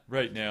not,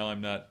 right now,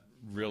 I'm not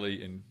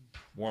really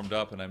warmed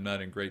up and I'm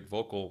not in great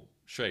vocal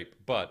shape.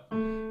 But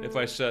if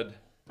I said,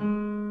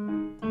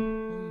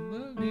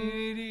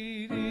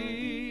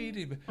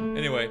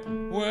 anyway,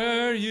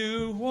 where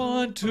you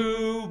want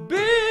to be.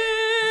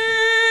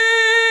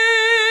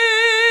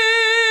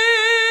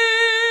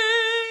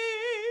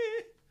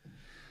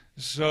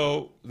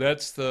 So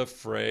that's the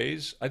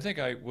phrase. I think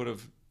I would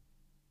have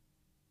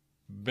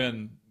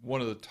been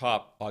one of the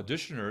top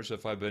auditioners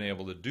if I'd been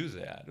able to do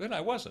that. And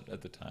I wasn't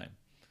at the time.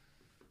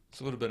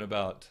 So it would have been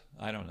about,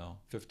 I don't know,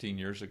 15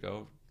 years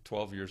ago,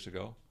 12 years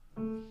ago.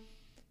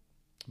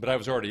 But I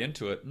was already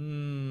into it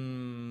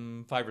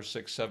 5 or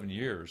 6, 7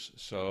 years.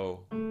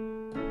 So,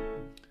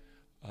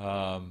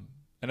 and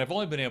I've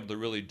only been able to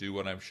really do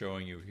what I'm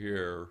showing you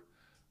here,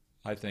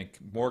 I think,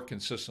 more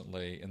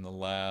consistently in the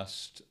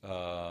last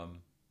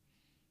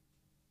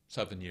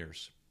 7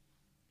 years.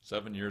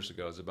 7 years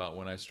ago is about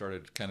when I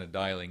started kind of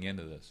dialing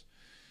into this.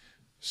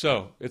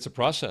 So it's a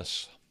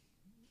process.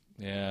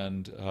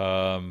 And,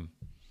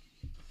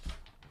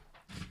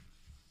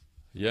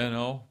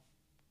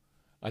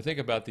 I think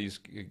about these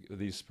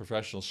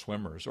professional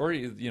swimmers, or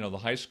the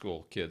high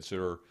school kids that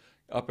are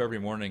up every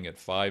morning at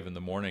 5 in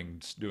the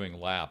morning doing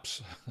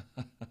laps.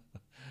 And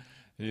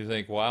you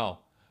think, wow,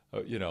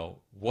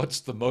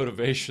 what's the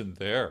motivation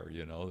there?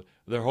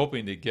 They're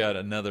hoping to get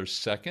another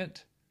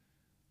second,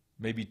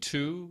 maybe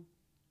 2,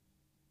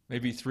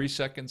 maybe 3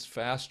 seconds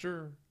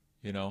faster.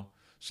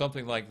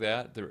 Something like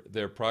that.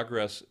 Their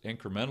progress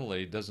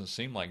incrementally doesn't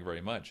seem like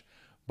very much,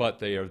 but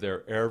they are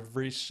there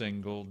every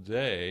single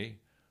day,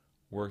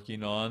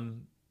 working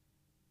on,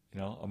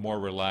 a more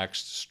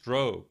relaxed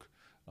stroke,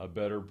 a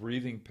better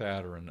breathing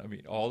pattern. I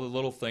mean, all the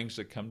little things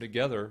that come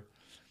together,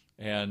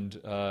 and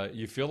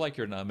you feel like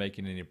you're not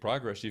making any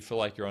progress. You feel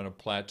like you're on a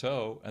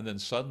plateau, and then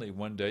suddenly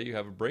one day you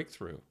have a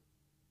breakthrough.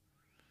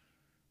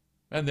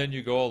 And then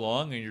you go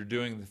along and you're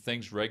doing the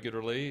things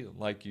regularly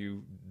like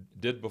you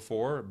did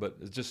before, but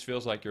it just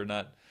feels like you're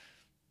not,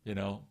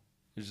 you're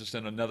just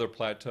in another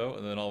plateau,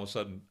 and then all of a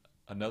sudden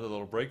another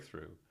little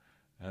breakthrough.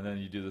 And then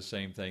you do the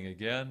same thing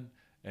again.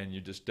 And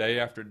you just day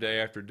after day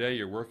after day,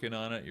 you're working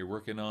on it. You're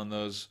working on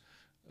those.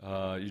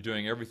 You're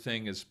doing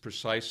everything as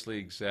precisely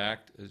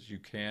exact as you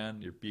can.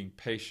 You're being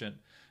patient.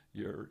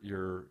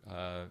 You're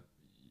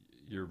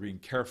being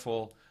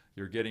careful.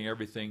 You're getting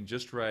everything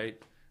just right.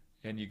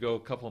 And you go a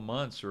couple of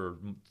months or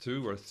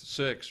 2 or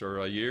 6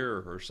 or a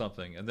year or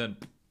something, and then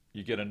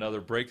you get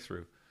another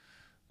breakthrough.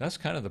 That's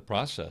kind of the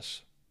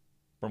process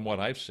from what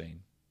I've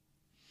seen.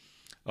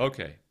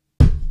 Okay,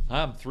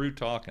 I'm through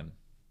talking.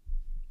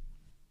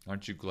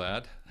 Aren't you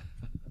glad?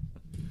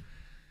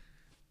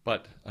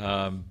 But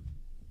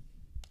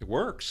it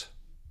works.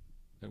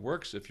 It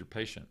works if you're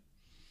patient.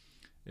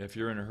 If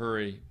you're in a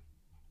hurry,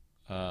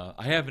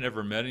 I haven't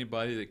ever met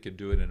anybody that could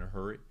do it in a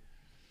hurry.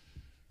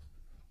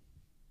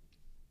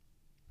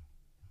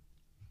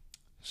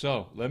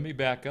 So let me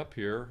back up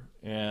here,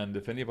 and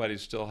if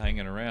anybody's still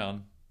hanging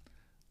around,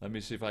 let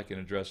me see if I can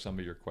address some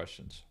of your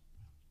questions.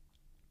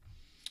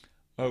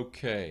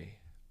 Okay.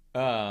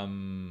 All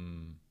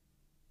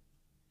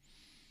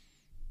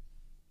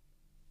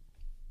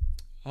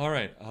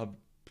right.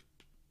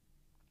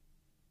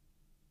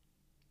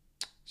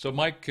 So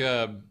Mike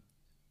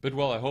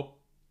Bidwell, I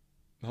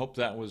hope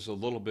that was a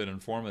little bit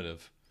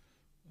informative.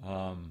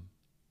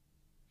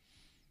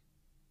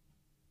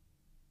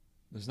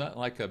 There's not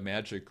like a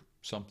magic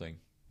something.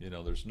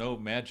 There's no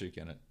magic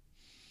in it.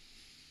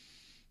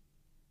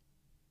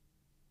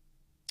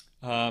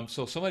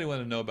 So somebody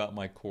wanted to know about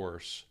my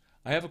course.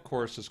 I have a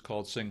course that's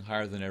called Sing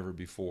Higher Than Ever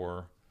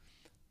Before.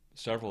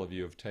 Several of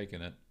you have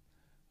taken it.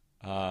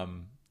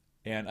 Um,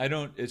 and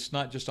it's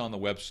not just on the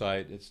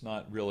website. It's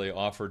not really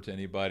offered to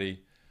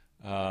anybody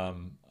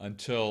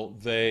until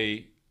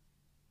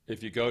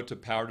if you go to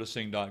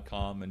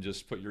powertosing.com and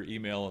just put your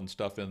email and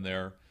stuff in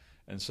there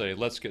and say,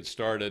 let's get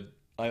started,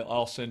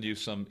 I'll send you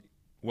some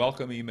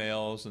welcome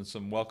emails and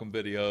some welcome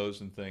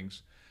videos and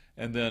things.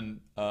 And then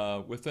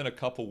within a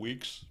couple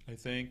weeks, I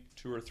think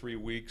 2 or 3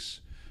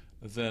 weeks,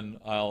 then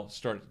I'll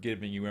start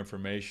giving you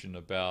information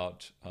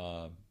about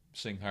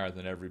Sing Higher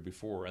Than Ever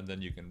Before, and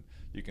then you can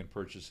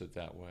purchase it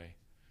that way.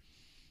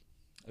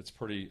 It's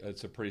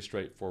a pretty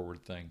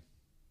straightforward thing.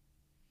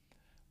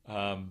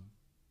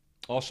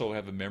 Also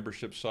have a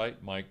membership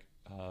site. Mike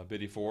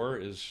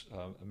Biddy4 is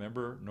a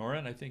member.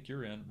 Norrin, I think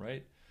you're in,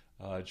 right?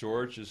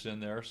 George is in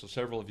there. So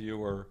several of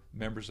you are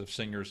members of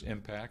Singers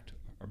Impact,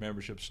 our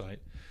membership site.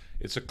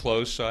 It's a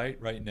closed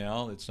site right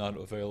now. It's not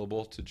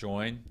available to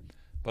join,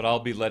 but I'll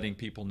be letting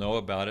people know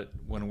about it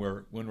when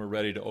we're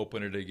ready to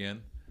open it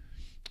again.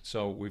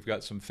 So we've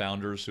got some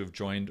founders who've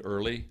joined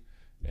early,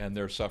 and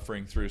they're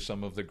suffering through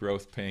some of the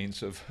growth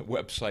pains of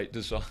website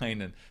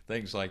design and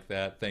things like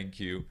that. Thank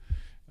you.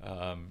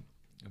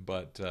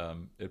 But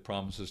it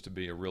promises to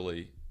be a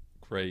really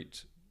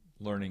great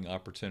learning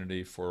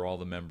opportunity for all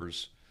the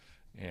members.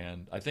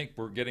 And I think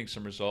we're getting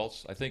some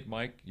results. I think,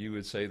 Mike, you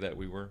would say that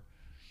we were.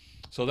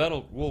 So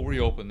we'll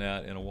reopen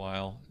that in a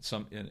while,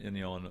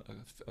 in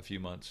a few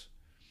months,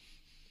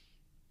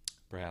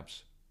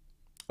 perhaps.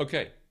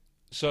 Okay,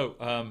 so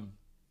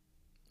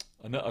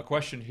a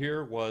question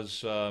here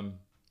was,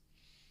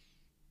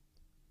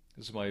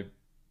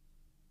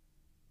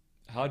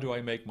 how do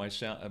I make my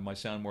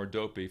sound more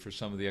dopey for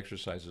some of the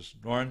exercises?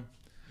 Norrin,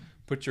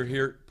 put your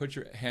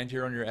hand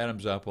here on your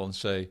Adam's apple and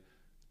say,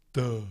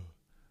 duh.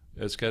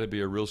 It's got to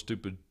be a real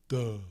stupid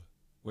duh.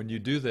 When you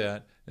do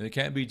that, and it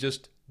can't be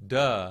just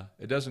duh,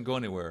 it doesn't go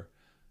anywhere.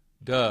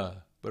 Duh.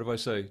 But if I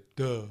say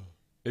duh,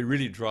 it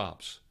really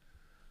drops.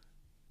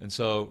 And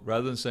so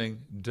rather than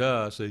saying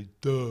duh, say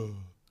duh.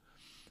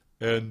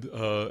 And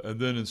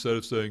then instead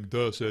of saying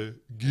duh, say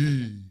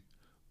gee.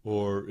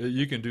 Or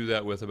you can do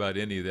that with about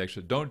any of the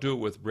exercises. Don't do it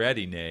with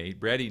bratty neigh.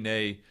 Bratty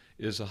neigh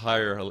is a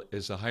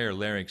higher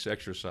larynx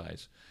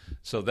exercise.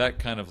 So that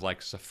kind of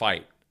likes a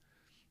fight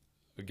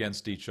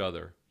against each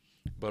other.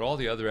 But all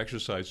the other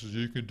exercises,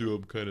 you can do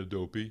them kind of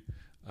dopey,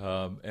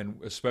 and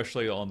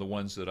especially on the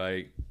ones that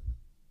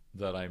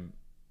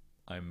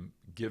I'm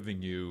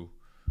giving you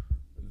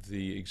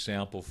the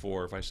example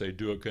for. If I say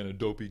do it kind of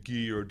dopey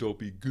gee or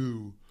dopey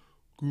goo,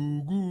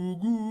 goo goo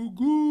goo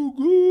goo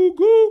goo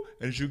goo,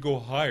 and as you go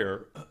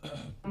higher,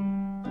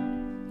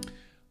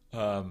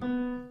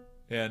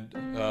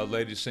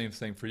 ladies, same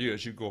thing for you.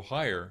 As you go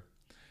higher,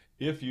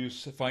 if you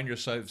find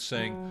yourself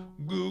saying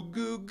goo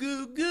goo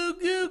goo goo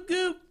goo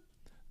goo,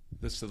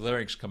 that's the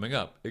larynx coming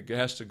up. It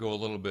has to go a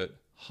little bit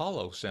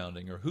hollow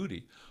sounding or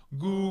hooty.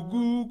 Goo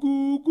goo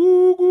goo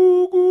goo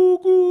goo goo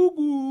goo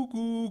goo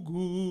goo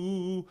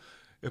goo.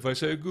 If I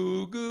say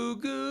goo goo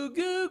goo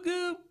goo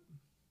goo,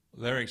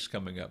 larynx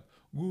coming up.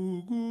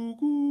 Goo goo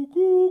goo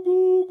goo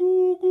goo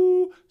goo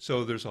goo.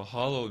 So there's a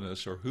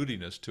hollowness or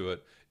hootiness to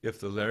it. If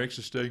the larynx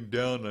is staying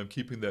down and I'm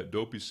keeping that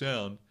dopey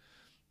sound,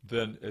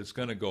 then it's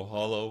going to go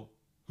hollow,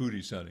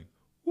 hooty sounding.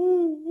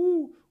 Woo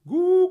woo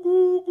goo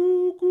goo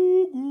goo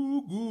goo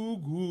goo goo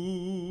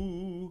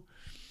goo.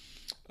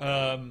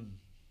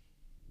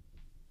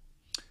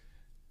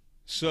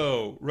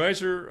 So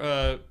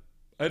Riser,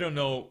 I don't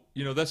know.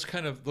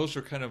 Those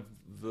are kind of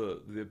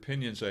the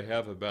opinions I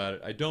have about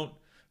it. I don't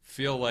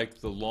feel like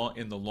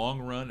in the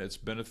long run it's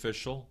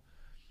beneficial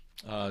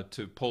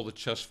to pull the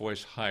chest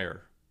voice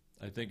higher.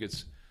 I think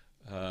it's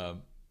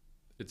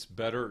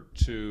better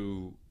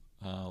to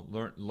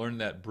learn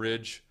that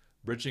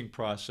bridging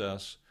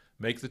process,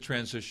 make the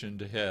transition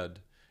to head,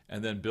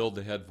 and then build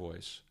the head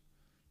voice.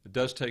 It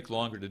does take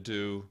longer to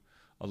do.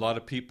 A lot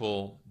of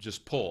people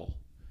just pull,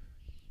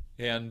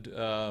 and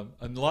a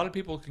lot of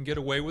people can get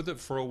away with it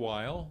for a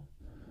while,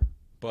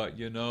 but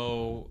there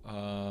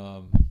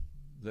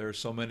are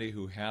so many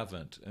who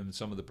haven't, and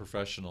some of the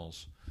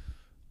professionals.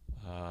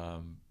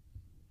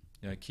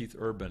 Keith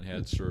Urban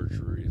had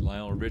surgery.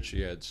 Lionel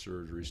Richie had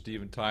surgery.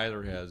 Steven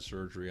Tyler had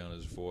surgery on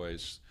his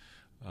voice.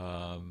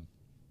 And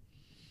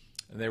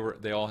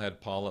they all had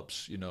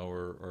polyps,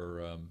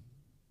 or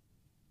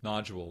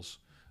nodules.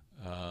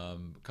 A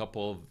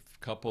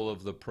couple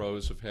of the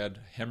pros have had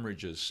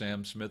hemorrhages.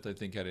 Sam Smith, I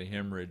think, had a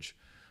hemorrhage.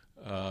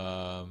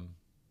 Adele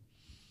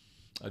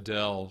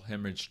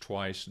hemorrhaged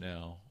twice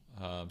now.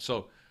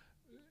 So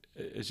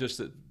it's just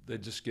that they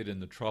just get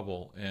into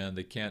trouble and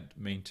they can't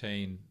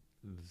maintain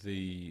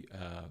the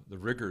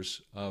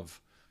rigors of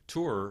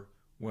tour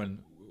when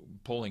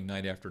pulling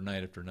night after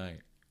night after night.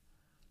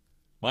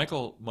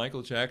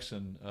 Michael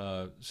Jackson,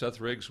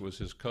 Seth Riggs was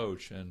his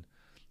coach, and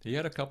he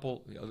had a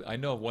couple. I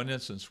know of one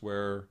instance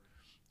where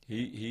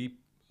he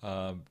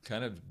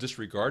kind of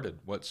disregarded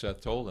what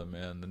Seth told him,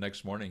 and the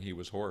next morning he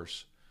was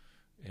hoarse.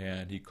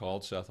 And he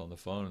called Seth on the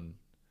phone,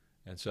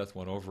 and Seth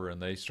went over,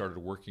 and they started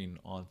working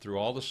on through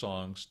all the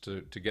songs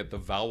to get the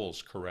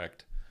vowels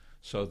correct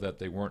so that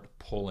they weren't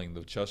pulling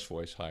the chest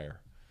voice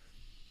higher.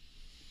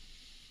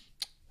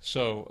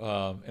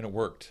 So, and it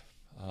worked.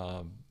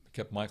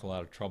 Kept Michael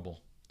out of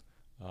trouble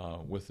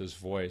with his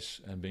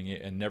voice and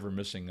never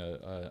missing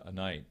a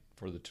night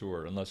for the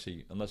tour unless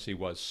he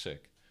was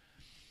sick.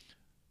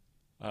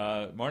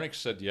 Marnix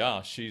said,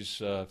 yeah,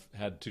 she's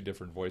had two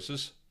different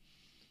voices.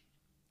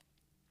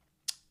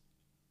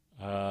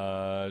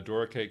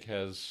 Dora Cake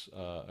has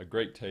a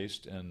great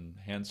taste in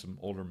handsome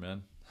older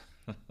men.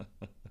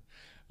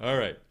 All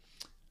right.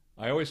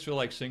 I always feel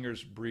like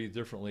singers breathe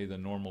differently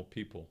than normal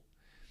people.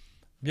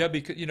 Yeah,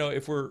 because,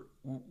 if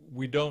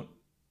we don't,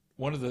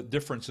 one of the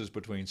differences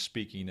between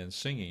speaking and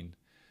singing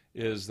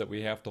is that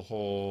we have to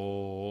hold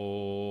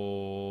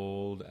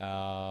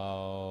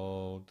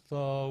out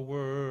the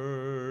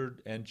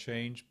word and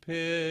change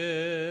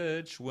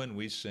pitch when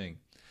we sing.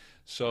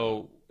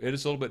 So it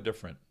is a little bit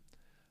different.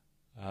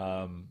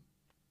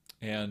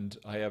 And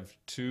I have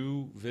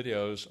 2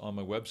 videos on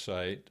my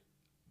website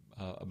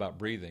about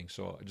breathing.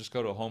 So just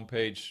go to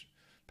homepage,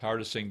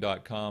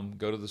 powertosing.com,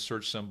 go to the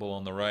search symbol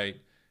on the right,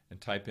 and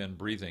type in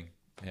breathing.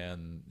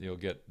 And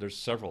there's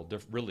several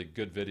really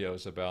good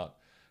videos about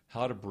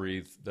how to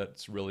breathe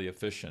that's really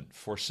efficient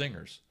for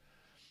singers.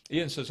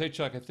 Ian says, hey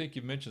Chuck, I think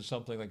you mentioned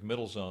something like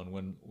middle zone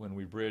when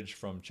we bridge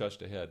from chest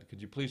to head.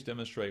 Could you please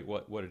demonstrate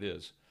what it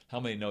is? How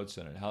many notes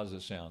in it? How does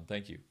it sound?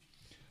 Thank you.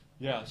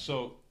 Yeah,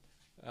 so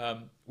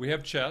we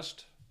have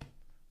chest,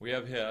 we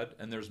have head,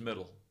 and there's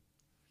middle.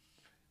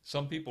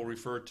 Some people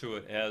refer to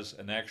it as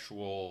an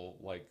actual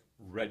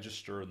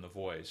register in the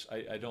voice.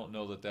 I don't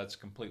know that that's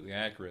completely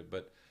accurate,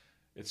 but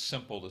it's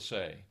simple to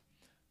say.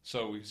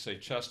 So we say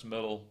chest,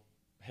 middle,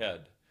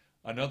 head.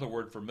 Another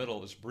word for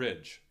middle is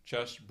bridge.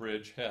 Chest,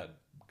 bridge, head,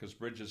 because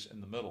bridge is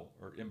in the middle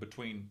or in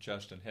between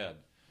chest and head.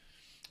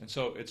 And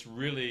so it's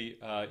really,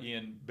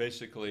 Ian,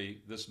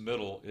 basically this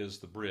middle is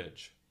the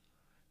bridge.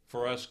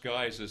 For us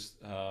guys, it's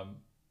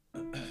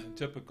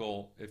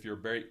typical if you're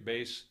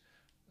bass,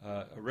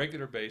 a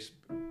regular bass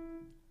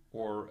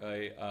or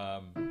a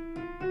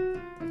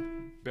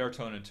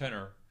baritone and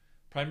tenor.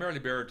 Primarily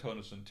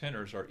baritones and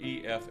tenors are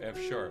E, F, F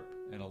sharp,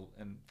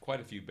 and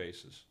quite a few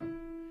basses.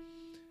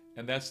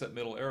 And that's that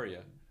middle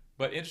area.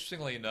 But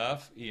interestingly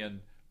enough,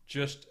 Ian,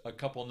 just a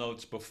couple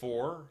notes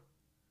before,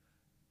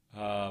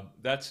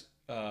 that's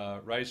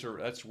riser.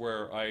 That's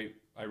where I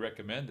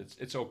recommend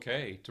it's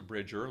okay to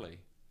bridge early.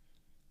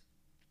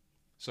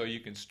 So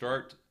you can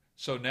start.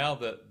 So now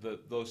that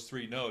those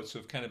 3 notes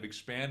have kind of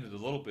expanded a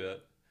little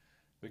bit,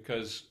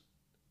 because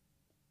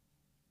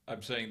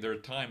I'm saying there are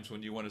times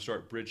when you want to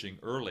start bridging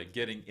early,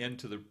 getting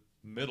into the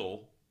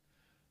middle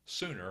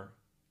sooner,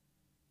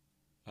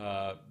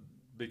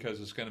 because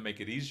it's going to make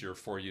it easier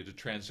for you to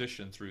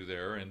transition through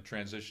there and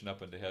transition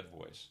up into head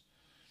voice.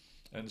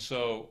 And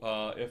so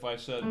if I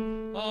said,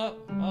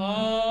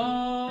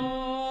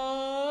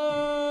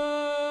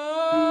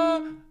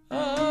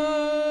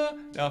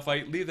 now if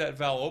I leave that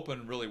vowel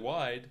open really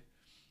wide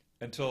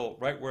until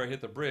right where I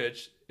hit the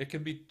bridge, it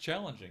can be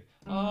challenging.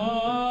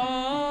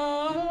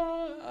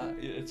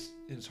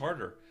 It's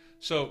harder.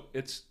 So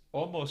it's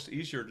almost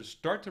easier to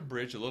start to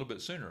bridge a little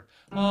bit sooner.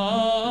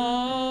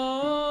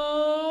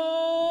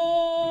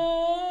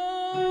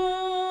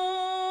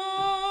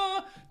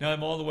 Now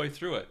I'm all the way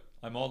through it.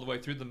 I'm all the way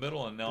through the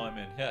middle, and now I'm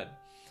in head.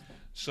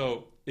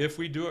 So if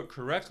we do it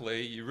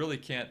correctly, you really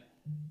can't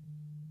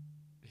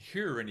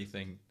hear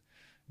anything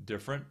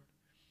different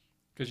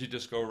because you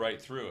just go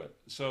right through it.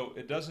 So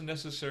it doesn't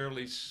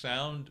necessarily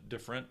sound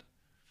different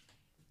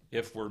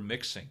if we're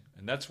mixing.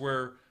 And that's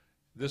where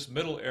this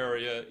middle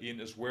area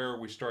is where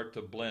we start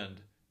to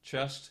blend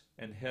chest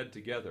and head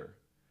together.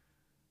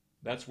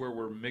 That's where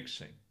we're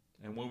mixing.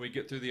 And when we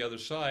get through the other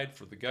side,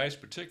 for the guys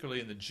particularly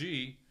in the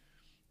G,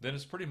 then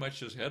it's pretty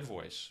much just head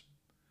voice.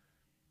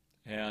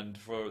 And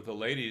for the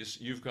ladies,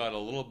 you got a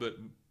little bit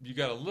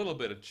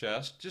of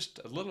chest, just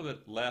a little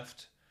bit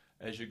left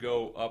as you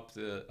go up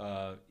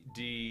the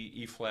D,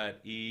 E flat,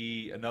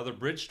 E. Another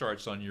bridge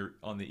starts on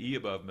the E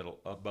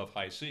above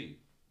high C.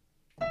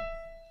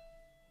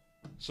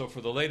 So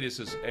for the ladies,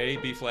 it's A,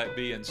 B flat,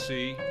 B, and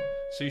C.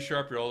 C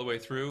sharp, you're all the way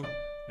through.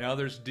 Now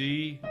there's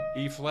D,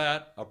 E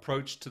flat,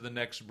 approach to the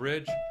next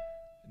bridge.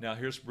 Now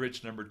here's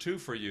bridge number 2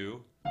 for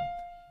you.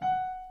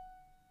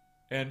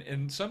 And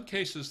in some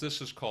cases,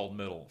 this is called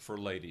middle for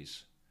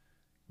ladies,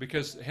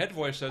 because head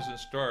voice doesn't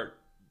start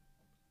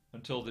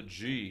until the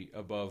G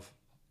above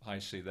high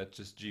C. That's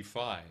just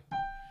G5.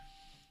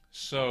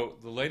 So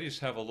the ladies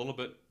have a little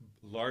bit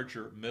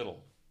larger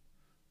middle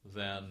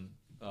than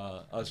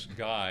us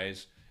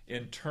guys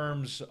in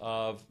terms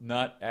of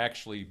not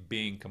actually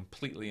being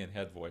completely in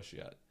head voice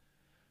yet.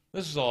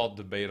 This is all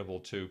debatable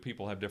too.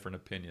 People have different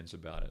opinions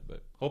about it,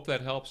 but hope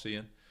that helps,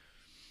 Ian.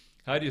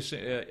 How do you sing?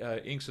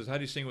 Ink says, how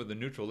do you sing with the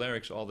neutral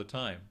larynx all the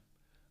time?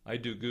 I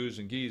do goos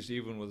and gees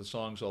even with the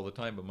songs all the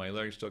time, but my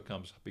larynx still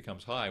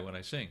becomes high when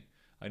I sing.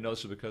 I know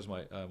this is because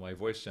my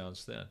voice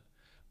sounds thin.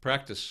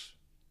 Practice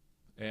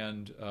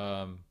and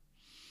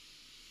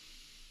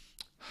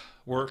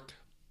work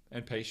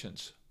and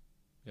patience.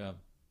 Yeah.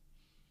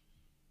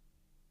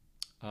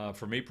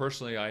 For me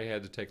personally, I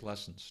had to take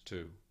lessons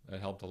too. It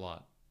helped a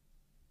lot.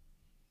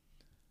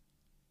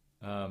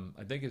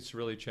 I think it's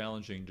really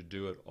challenging to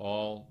do it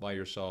all by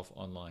yourself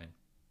online.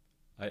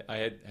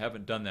 I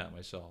haven't done that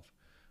myself.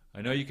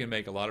 I know you can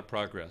make a lot of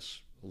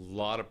progress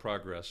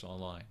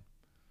online,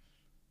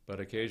 but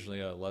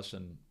occasionally a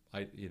lesson,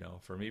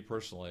 for me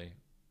personally,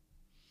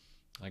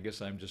 I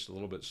guess I'm just a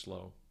little bit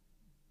slow.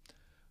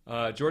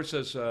 George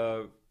says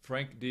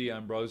Frank D.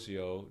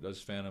 Ambrosio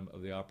does Phantom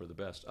of the Opera the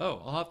best.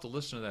 Oh, I'll have to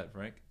listen to that,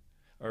 Frank.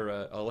 Or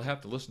I'll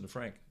have to listen to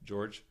Frank,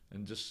 George,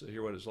 and just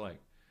hear what it's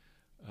like.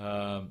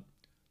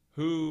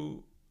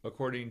 Who,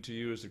 according to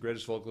you, is the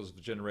greatest vocalist of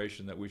the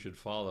generation that we should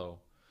follow?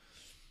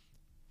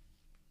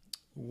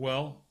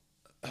 Well,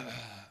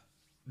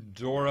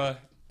 Dora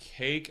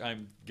Cake,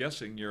 I'm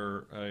guessing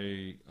you're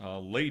a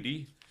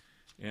lady,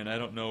 and I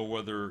don't know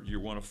whether you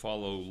want to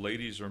follow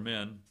ladies or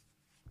men,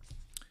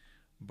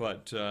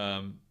 but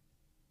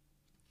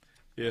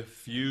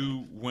if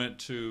you went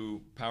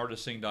to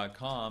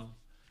powertosing.com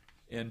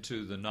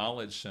into the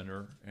Knowledge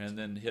Center and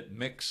then hit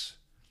Mix,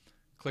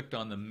 clicked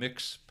on the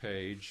Mix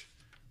page,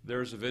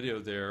 there's a video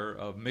there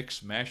of mix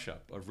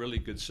mashup of really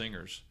good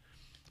singers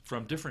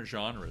from different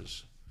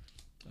genres.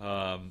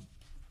 And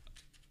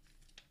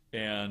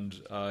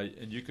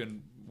you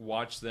can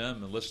watch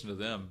them and listen to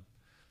them.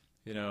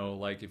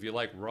 Like if you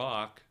like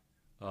rock,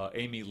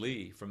 Amy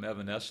Lee from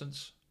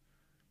Evanescence.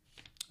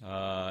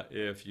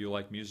 If you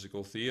like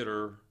musical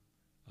theater,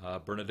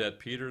 Bernadette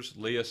Peters,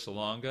 Leah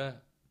Salonga,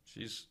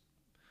 she's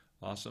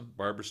awesome.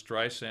 Barbra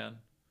Streisand.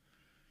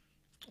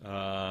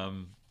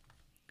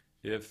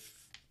 If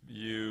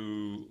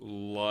you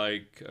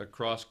like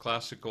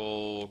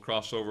classical,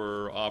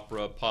 crossover,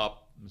 opera,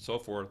 pop, and so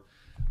forth,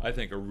 I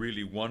think a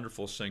really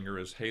wonderful singer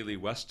is Haley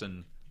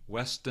Weston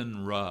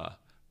Ra.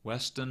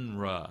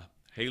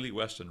 Haley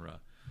Weston Ra.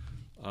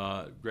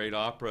 Great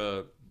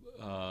opera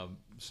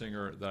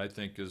singer that I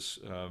think is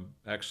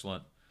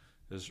excellent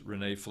is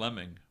Renee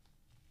Fleming.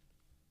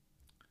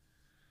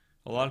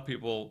 A lot of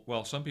people,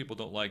 some people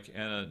don't like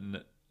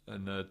Anna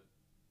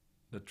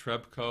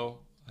Netrebko.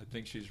 I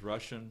think she's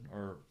Russian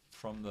or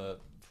from that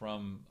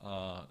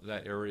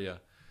area.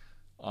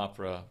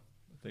 Opera.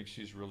 I think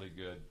she's really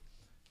good.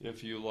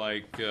 If you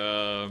like,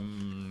 I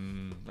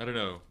don't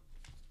know,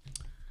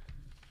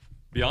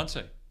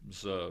 Beyonce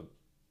is a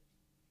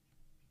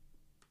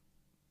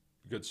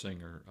good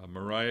singer.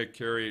 Mariah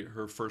Carey,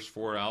 her first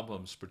 4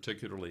 albums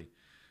particularly.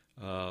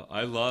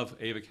 I love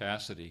Ava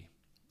Cassidy.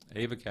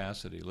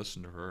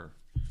 Listen to her.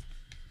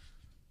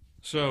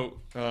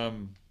 So,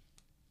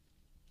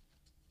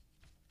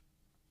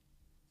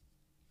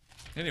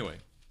 anyway,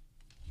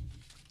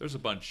 there's a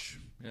bunch.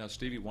 Yeah,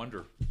 Stevie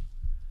Wonder.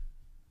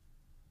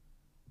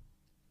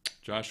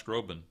 Josh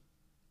Groban,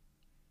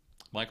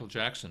 Michael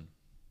Jackson,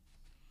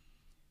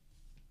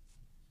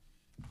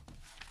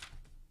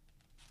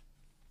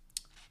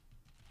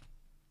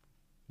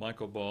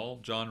 Michael Ball,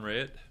 John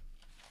Raitt.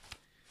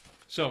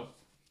 So,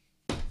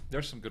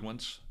 there's some good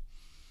ones.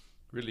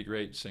 Really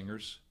great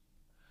singers.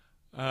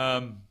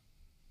 Biddy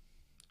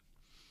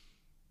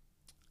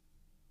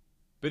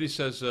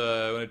says,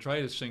 when I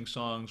try to sing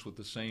songs with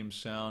the same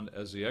sound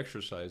as the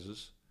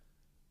exercises,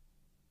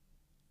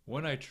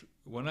 when I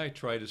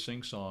try to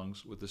sing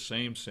songs with the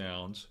same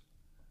sound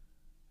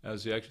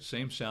as the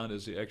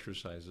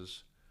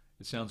exercises,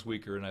 it sounds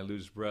weaker and I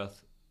lose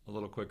breath a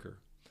little quicker.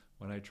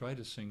 When I try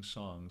to sing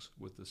songs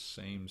with the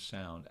same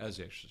sound as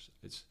the exercise,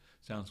 it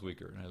sounds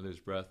weaker and I lose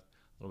breath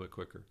a little bit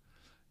quicker.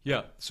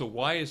 Yeah, so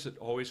why is it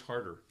always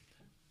harder?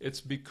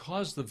 It's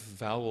because the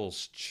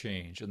vowels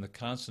change and the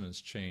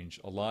consonants change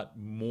a lot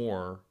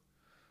more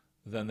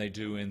than they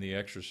do in the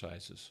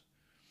exercises.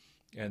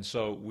 And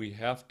so we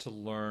have to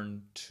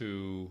learn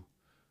to,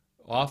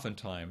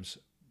 oftentimes,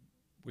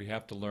 we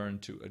have to learn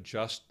to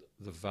adjust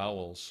the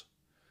vowels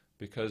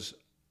because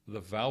the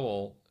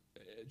vowel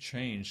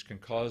change can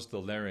cause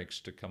the larynx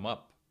to come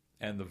up.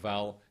 And the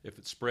vowel, if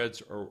it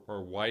spreads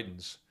or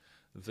widens,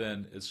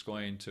 then it's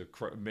going to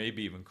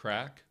maybe even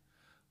crack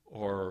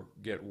or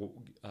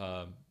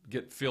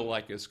feel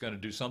like it's going to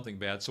do something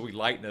bad. So we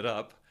lighten it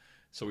up,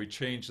 so we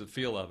change the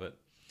feel of it.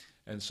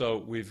 And so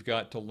we've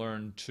got to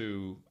learn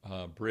to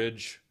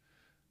bridge.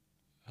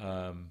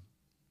 And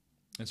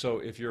so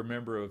if you're a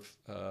member of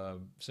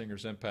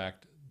Singers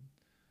Impact,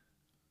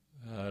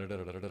 I don't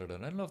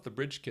know if the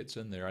bridge kit's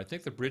in there. I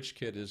think the bridge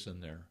kit is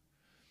in there.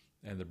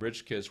 And the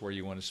bridge kit is where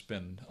you want to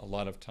spend a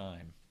lot of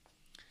time.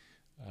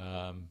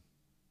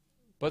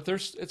 But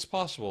it's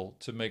possible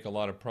to make a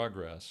lot of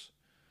progress.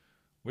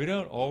 We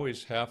don't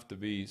always have to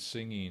be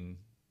singing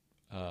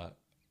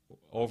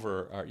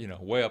over our,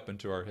 way up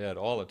into our head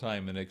all the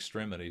time in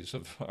extremities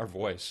of our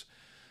voice.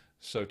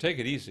 So take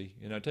it easy.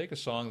 Take a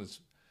song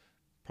that's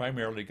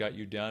primarily got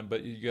you down,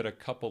 but you get a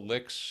couple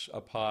licks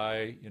up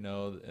high,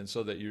 and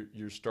so that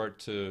you start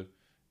to,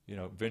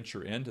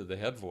 venture into the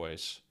head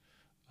voice.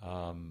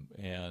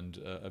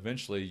 And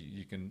eventually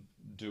you can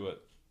do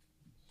it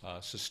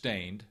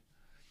sustained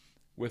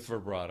with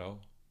vibrato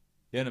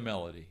in a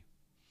melody.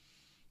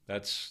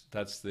 That's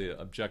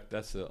the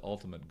That's the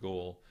ultimate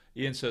goal.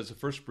 Ian says the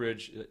first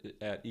bridge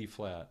at E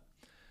flat.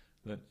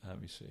 Then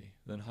let me see.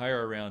 Then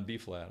higher around B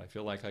flat. I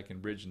feel like I can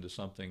bridge into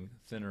something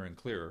thinner and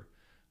clearer.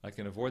 I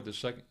can avoid the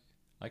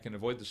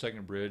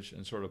second bridge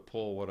and sort of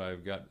pull what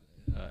I've got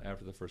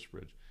after the first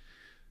bridge.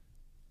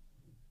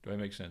 Do I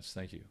make sense?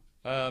 Thank you.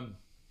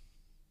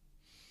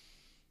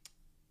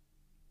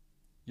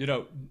 You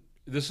know,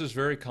 this is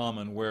very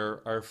common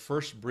where our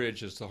first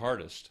bridge is the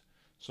hardest.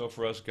 So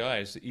for us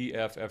guys, the E,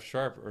 F, F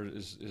sharp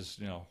is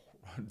you know,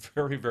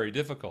 very, very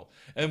difficult.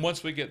 And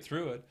once we get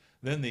through it,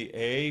 then the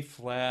A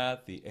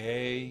flat, the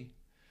A,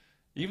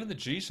 even the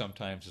G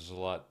sometimes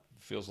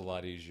feels a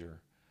lot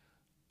easier.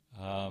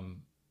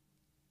 And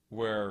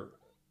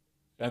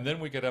then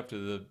we get up to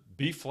the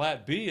B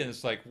flat B, and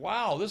it's like,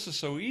 wow, this is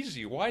so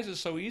easy. Why is it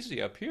so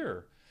easy up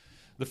here?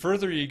 The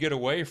further you get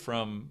away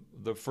from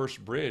the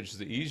first bridge,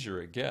 the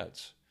easier it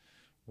gets.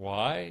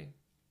 Why?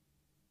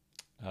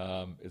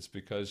 It's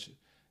because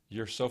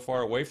you're so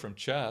far away from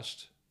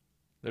chest,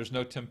 there's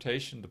no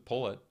temptation to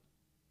pull it.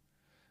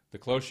 The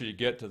closer you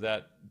get to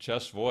that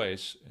chest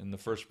voice in the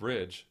first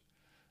bridge,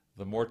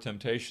 the more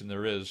temptation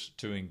there is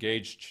to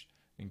engage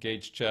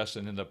chest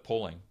and end up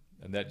pulling.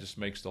 And that just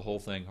makes the whole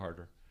thing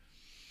harder.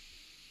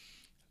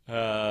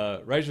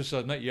 Raja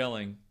says, I'm not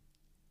yelling.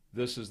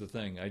 This is the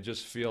thing. I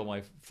just feel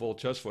my full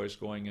chest voice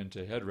going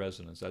into head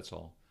resonance, that's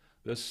all.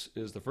 This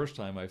is the first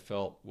time I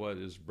felt what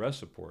is breath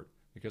support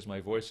because my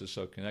voice is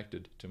so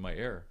connected to my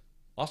air.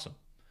 Awesome.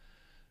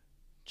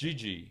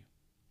 Gigi.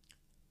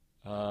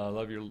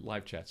 Love your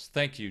live chats.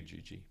 Thank you,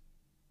 Gigi.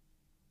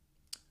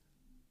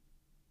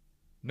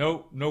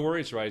 No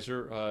worries,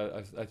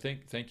 Riser.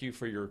 Thank you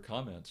for your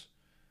comments.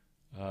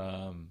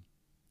 And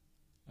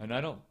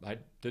I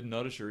didn't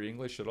notice your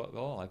English at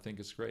all. I think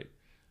it's great.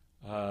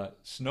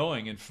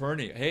 Snowing in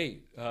Fernie.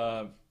 Hey,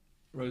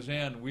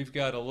 Roseanne, we've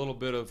got a little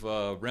bit of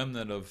a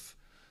remnant of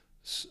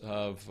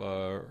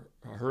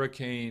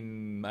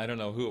Hurricane, I don't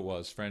know who it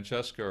was,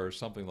 Francesca or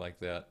something like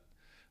that,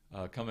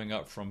 coming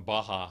up from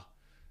Baja.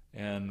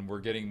 And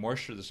we're getting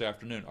moisture this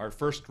afternoon. Our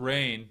first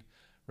rain,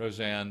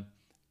 Roseanne,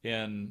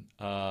 in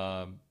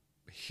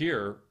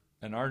here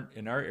in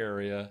our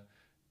area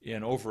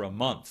in over a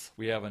month.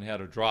 We haven't had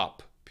a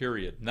drop,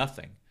 period,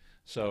 nothing.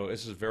 So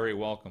this is very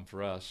welcome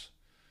for us.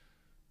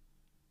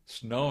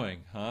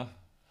 Snowing, huh?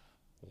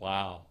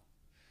 Wow.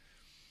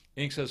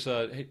 Ink says,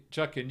 hey,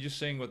 Chuck, can you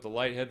sing with the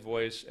light head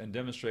voice and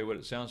demonstrate what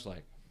it sounds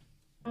like?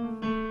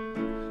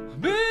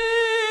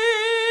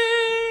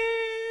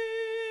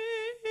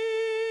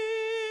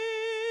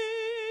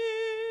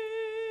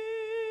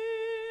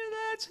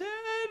 That's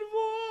head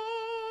voice.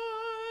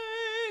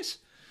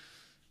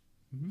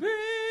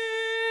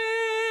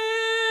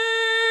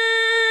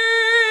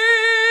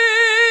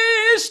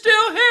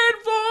 Still head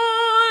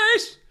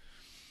voice.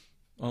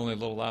 Only a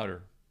little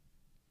louder.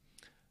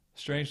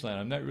 Strangeland,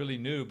 I'm not really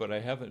new, but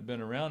I haven't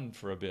been around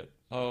for a bit.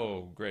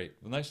 Oh, great.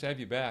 Well, nice to have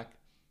you back.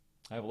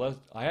 I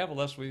have a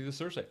lesson with you this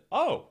Thursday.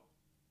 Oh,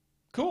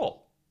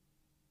 cool.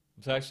 I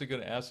was actually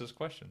going to ask this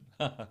question.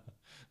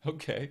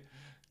 Okay,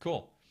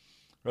 cool.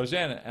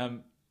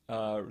 Rosanna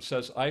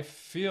says, I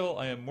feel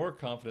I am more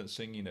confident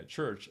singing at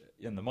church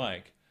in the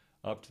mic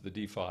up to the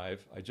D5.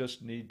 I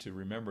just need to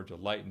remember to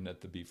lighten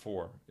at the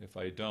B4. If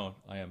I don't,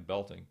 I am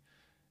belting,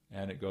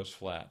 and it goes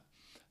flat.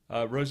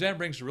 Roseanne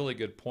brings a really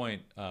good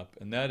point up,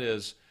 and that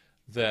is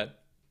that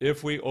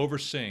if we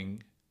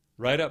oversing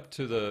right up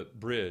to the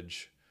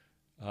bridge,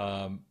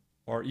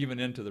 or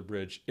even into the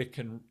bridge, it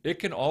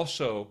can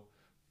also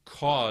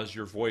cause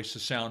your voice to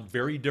sound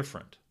very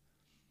different.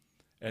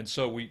 And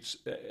so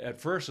at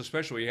first,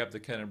 especially, we have to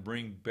kind of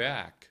bring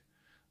back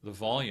the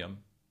volume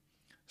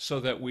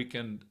so that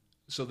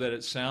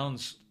it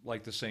sounds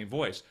like the same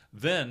voice.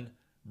 Then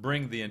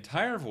bring the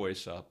entire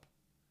voice up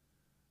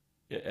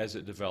as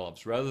it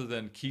develops, rather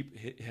than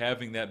keep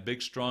having that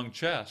big strong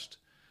chest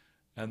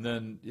and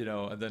then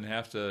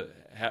have to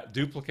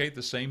duplicate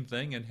the same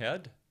thing in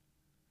head.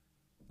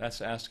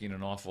 That's asking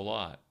an awful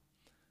lot.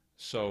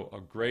 So a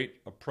great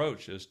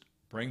approach is to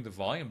bring the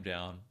volume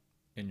down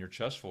in your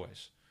chest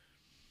voice.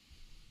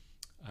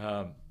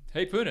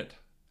 Hey Punit,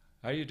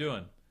 how you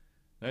doing?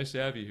 Nice to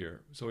have you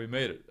here. So we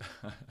made it.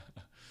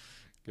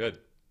 Good.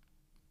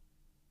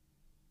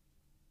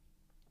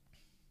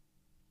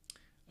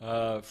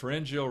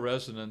 Pharyngeal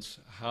resonance,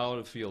 how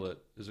to feel it.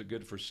 Is it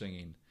good for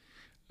singing?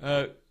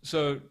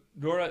 So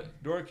Dora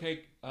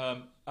Cake,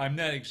 I'm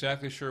not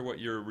exactly sure what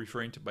you're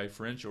referring to by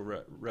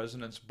pharyngeal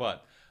resonance,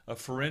 but a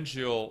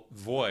pharyngeal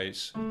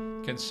voice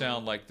can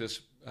sound like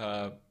this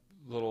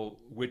little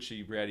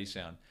witchy, ratty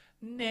sound.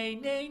 Nay,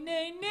 nay,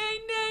 nay, nay,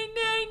 nay,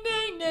 nay,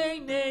 nay, nay,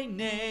 nay,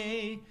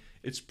 nay.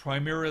 It's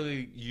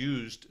primarily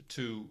used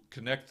to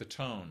connect the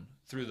tone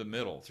through the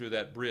middle, through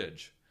that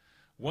bridge.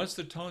 Once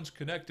the tone's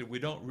connected, we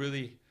don't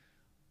really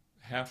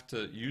have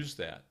to use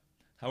that.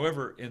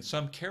 However, in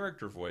some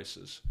character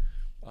voices,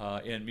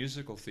 in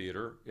musical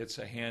theater, it's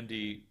a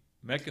handy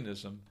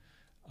mechanism.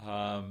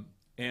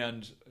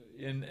 And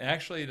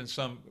actually in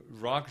some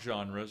rock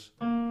genres,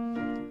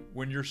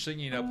 when you're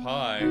singing up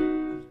high,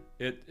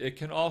 it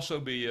can also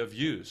be of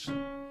use.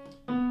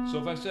 So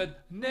if I said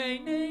nay,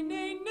 nay,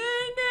 nay, nay, nay,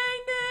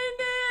 nay,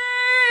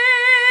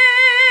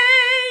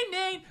 nay,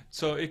 nay,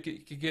 so it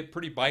could get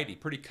pretty bitey,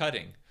 pretty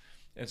cutting.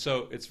 And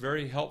so it's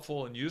very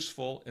helpful and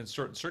useful in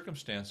certain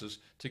circumstances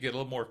to get a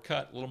little more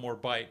cut, a little more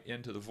bite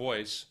into the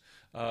voice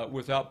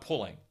without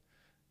pulling.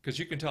 Because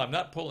you can tell I'm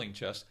not pulling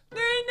chest, nay,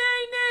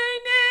 nay, nay,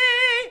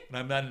 nay, and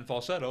I'm not in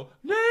falsetto,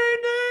 nay,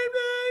 nay,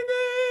 nay,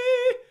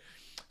 nay.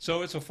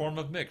 So it's a form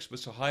of mix, but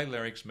it's a high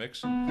larynx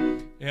mix.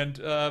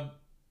 And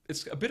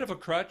it's a bit of a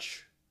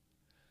crutch,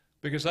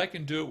 because I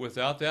can do it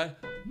without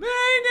that, nay,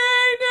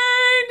 nay,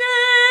 nay,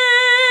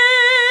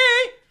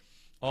 nay,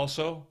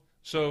 also.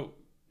 So,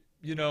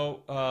 you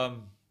know,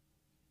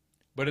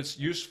 but it's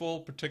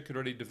useful,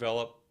 particularly to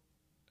develop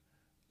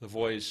the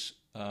voice,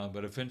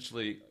 but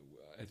eventually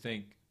I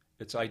think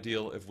it's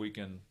ideal if we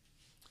can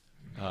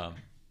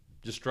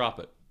just drop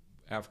it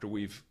after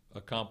we've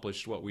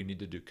accomplished what we need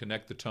to do,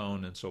 connect the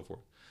tone and so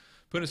forth.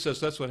 Puna says,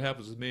 that's what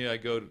happens with me. I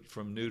go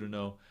from new to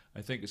no.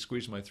 I think it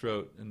squeezed my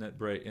throat in that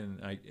break, in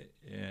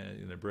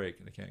a break,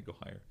 and I can't go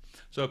higher.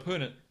 So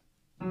Puna,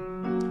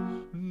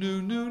 no,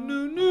 no, no,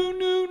 no, no,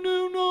 no,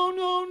 no,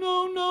 no,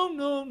 no, no,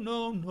 no,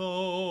 no,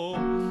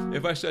 no.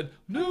 If I said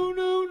no,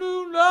 no,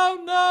 no,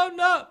 no, no,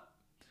 no,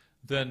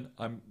 then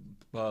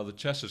the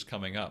chest is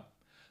coming up.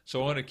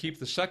 So I want to keep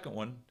the second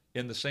one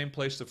in the same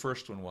place the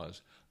first one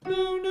was.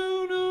 No,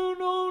 no, no,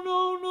 no,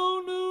 no,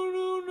 no, no,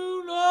 no,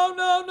 no,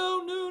 no,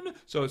 no, no, no.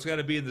 So it's got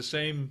to be in the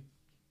same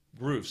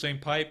groove, same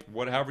pipe,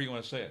 however you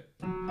want to say it.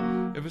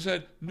 If I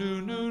said no,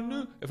 no,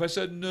 no, if I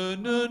said no,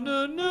 no,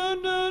 no, no,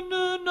 no,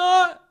 no,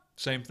 no,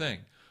 same thing.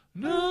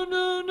 No,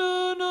 no,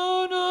 no,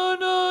 no, no,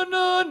 no,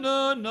 no,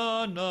 no,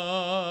 no,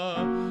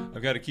 no.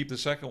 I've got to keep the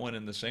second one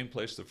in the same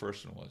place the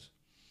first one was.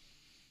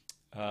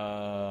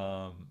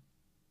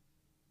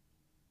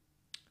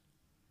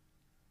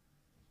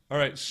 All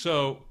right,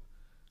 so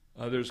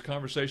there's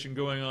conversation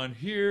going on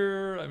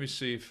here. Let me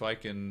see if I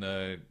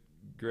can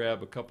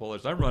grab a couple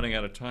others. I'm running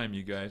out of time,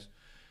 you guys.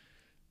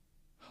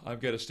 I've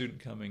got a student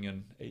coming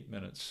in 8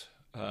 minutes.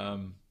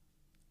 Oh,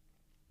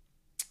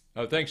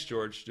 thanks,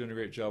 George. Doing a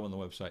great job on the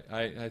website.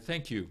 I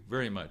thank you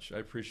very much. I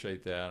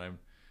appreciate that.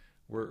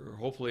 We're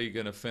hopefully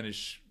going to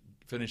finish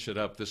it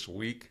up this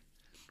week.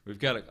 We've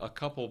got a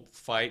couple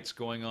fights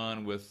going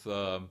on with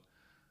the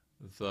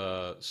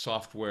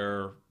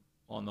software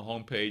on the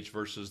homepage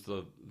versus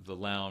the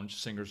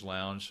lounge, Singer's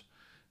Lounge,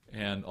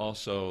 and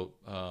also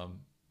a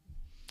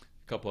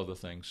couple other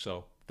things.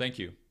 So thank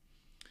you.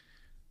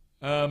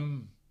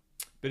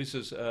 Betty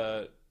says,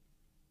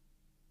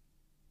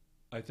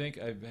 I think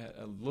I've had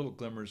a little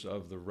glimmers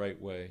of the right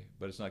way,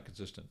 but it's not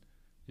consistent.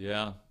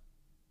 Yeah.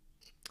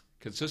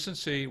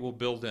 Consistency will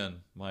build in,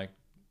 Mike.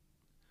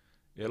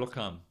 It'll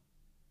come.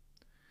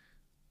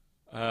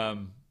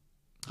 Hi,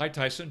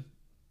 Tyson.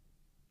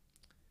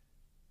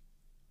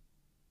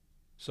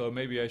 So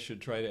maybe I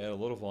should try to add a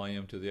little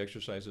volume to the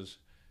exercises.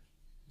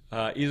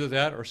 Either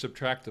that or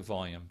subtract the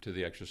volume to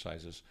the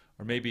exercises.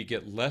 Or maybe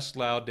get less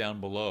loud down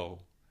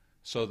below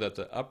so that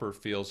the upper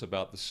feels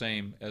about the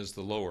same as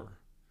the lower.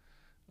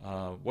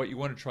 What you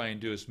want to try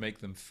and do is make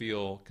them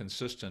feel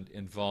consistent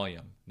in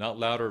volume. Not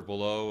louder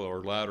below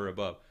or louder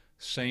above.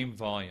 Same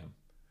volume,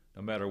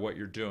 no matter what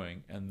you're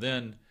doing. And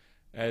then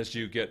as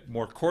you get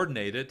more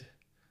coordinated,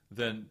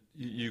 then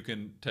you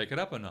can take it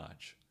up a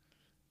notch.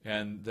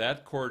 And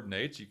that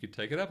coordinates, you could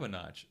take it up a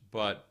notch.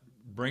 But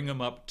bring them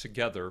up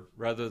together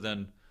rather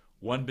than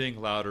one being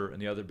louder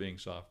and the other being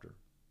softer.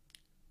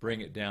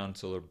 Bring it down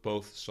so they're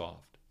both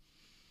soft.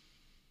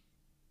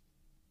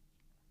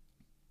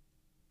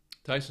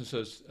 Tyson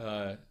says,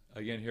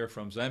 again here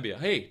from Zambia,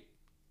 hey,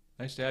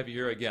 nice to have you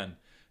here again.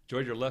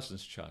 Enjoyed your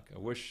lessons, Chuck. I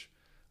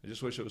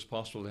just wish it was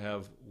possible to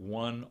have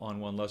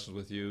one-on-one lessons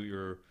with you.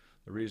 You're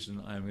the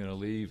reason I'm going to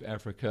leave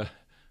Africa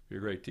for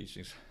your great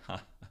teachings.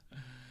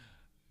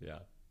 Yeah.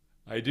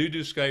 I do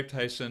Skype,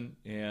 Tyson,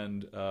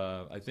 and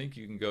I think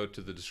you can go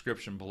to the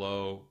description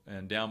below,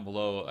 and down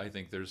below I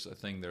think there's a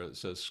thing there that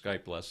says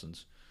Skype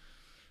lessons.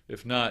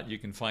 If not, you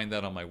can find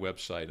that on my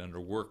website under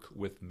Work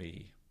With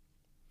Me.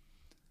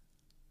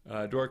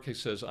 Dora Cake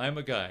says, I'm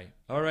a guy.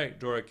 All right,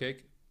 Dora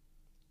Cake.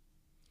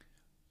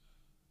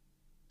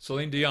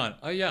 Celine Dion.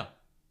 Oh, yeah.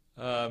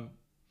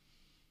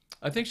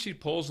 I think she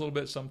pulls a little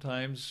bit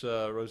sometimes,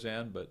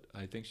 Roseanne, but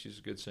I think she's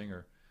a good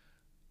singer.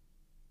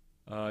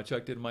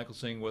 Chuck, did Michael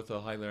sing with a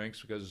high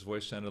larynx because his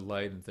voice sounded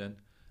light and thin?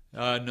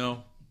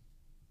 No,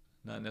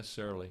 not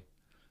necessarily.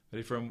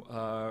 But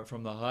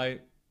from the high,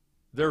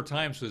 there were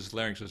times his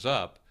larynx was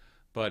up,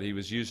 but he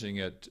was using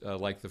it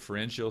like the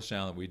pharyngeal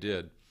sound that we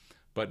did,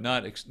 but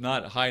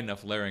not high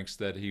enough larynx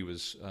that he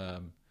was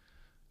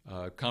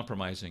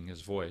compromising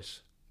his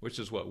voice, which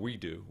is what we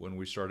do when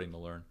we're starting to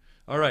learn.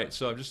 All right,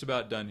 so I'm just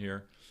about done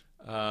here.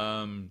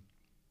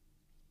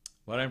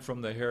 But I'm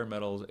from the hair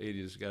metal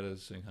 80s. Got to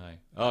sing hi.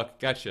 Oh,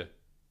 gotcha.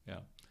 Yeah.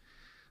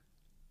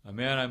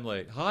 Man, I'm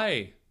late.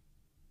 Hi.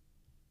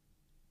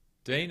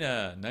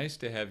 Dana, nice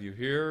to have you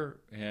here,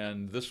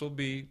 and this will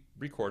be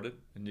recorded,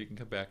 and you can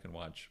come back and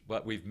watch.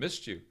 But we've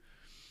missed you.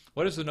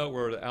 What is the note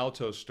where the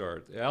altos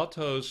start? The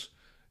altos,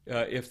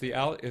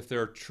 if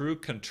they're true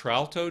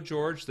contralto,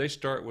 George, they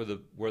start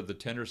where the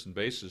tenors and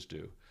basses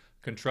do.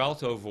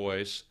 Contralto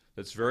voice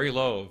that's very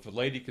low. If a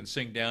lady can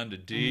sing down to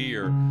D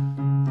or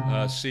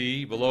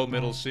C, below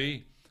middle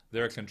C,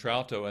 they're a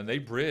contralto, and they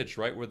bridge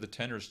right where the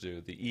tenors do,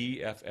 the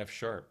E, F, F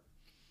sharp.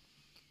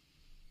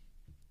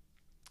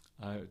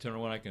 Tenor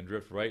one, I can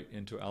drift right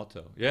into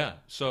alto. Yeah,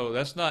 so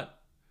that's not,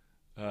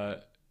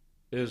 it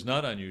is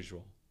not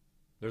unusual.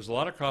 There's a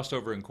lot of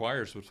crossover in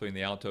choirs between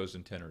the altos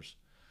and tenors,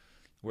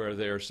 where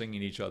they are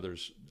singing each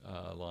other's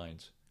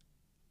lines.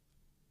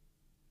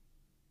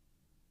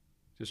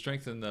 To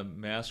strengthen the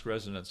mask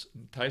resonance.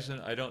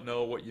 Tyson, I don't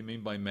know what you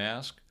mean by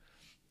mask.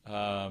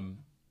 I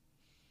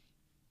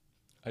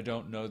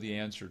don't know the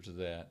answer to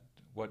that.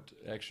 What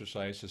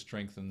exercise to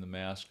strengthen the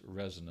mask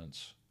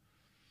resonance?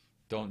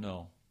 Don't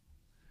know.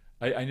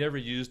 I never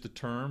used the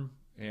term,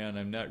 and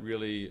I'm not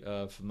really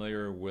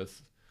familiar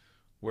with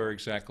where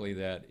exactly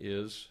that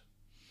is.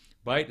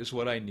 Bite is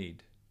what I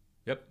need.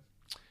 Yep.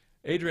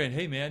 Adrian,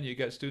 hey man, you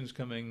got students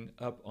coming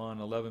up on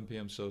 11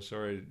 p.m., so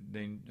sorry,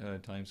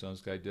 time zones,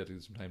 guy did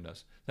some time to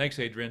us. Thanks,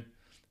 Adrian.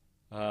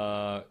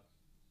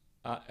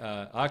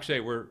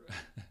 Akshay, we're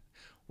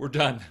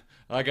done.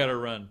 I got to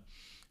run.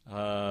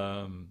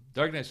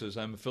 Darkness says,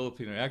 I'm a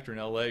Filipino actor in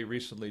LA,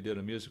 recently did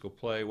a musical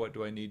play. What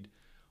do I need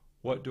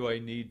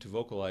to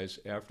vocalize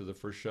after the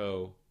first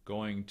show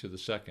going to the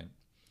second?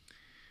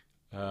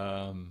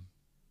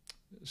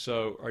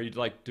 So are you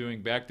like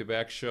doing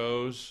back-to-back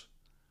shows?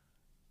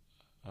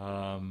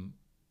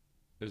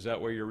 Is that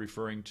what you're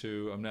referring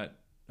to? I'm not.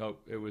 Oh,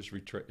 it was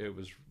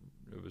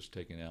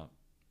taken out.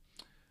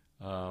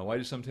 Why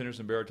do some tenors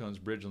and baritones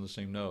bridge on the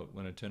same note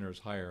when a tenor is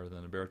higher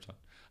than a baritone?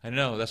 I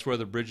know that's where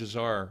the bridges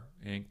are,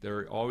 Hank.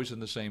 They're always in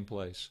the same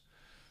place.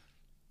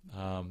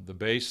 The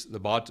bass, the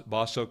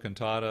basso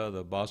cantata,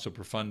 the basso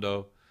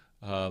profundo,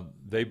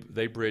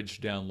 they bridge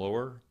down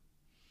lower,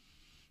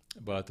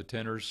 but the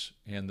tenors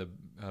and the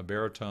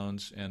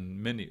baritones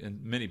and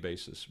many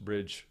basses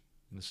bridge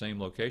in the same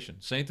location.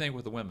 Same thing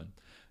with the women.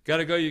 Got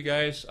to go, you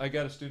guys. I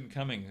got a student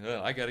coming.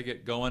 I got to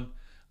get going.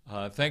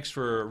 Thanks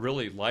for a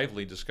really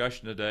lively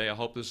discussion today. I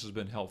hope this has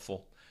been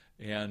helpful.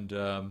 And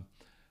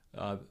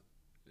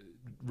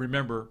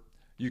remember,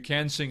 you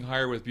can sing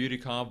higher with beauty,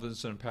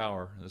 confidence, and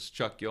power. This is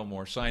Chuck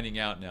Gilmore signing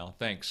out now.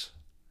 Thanks.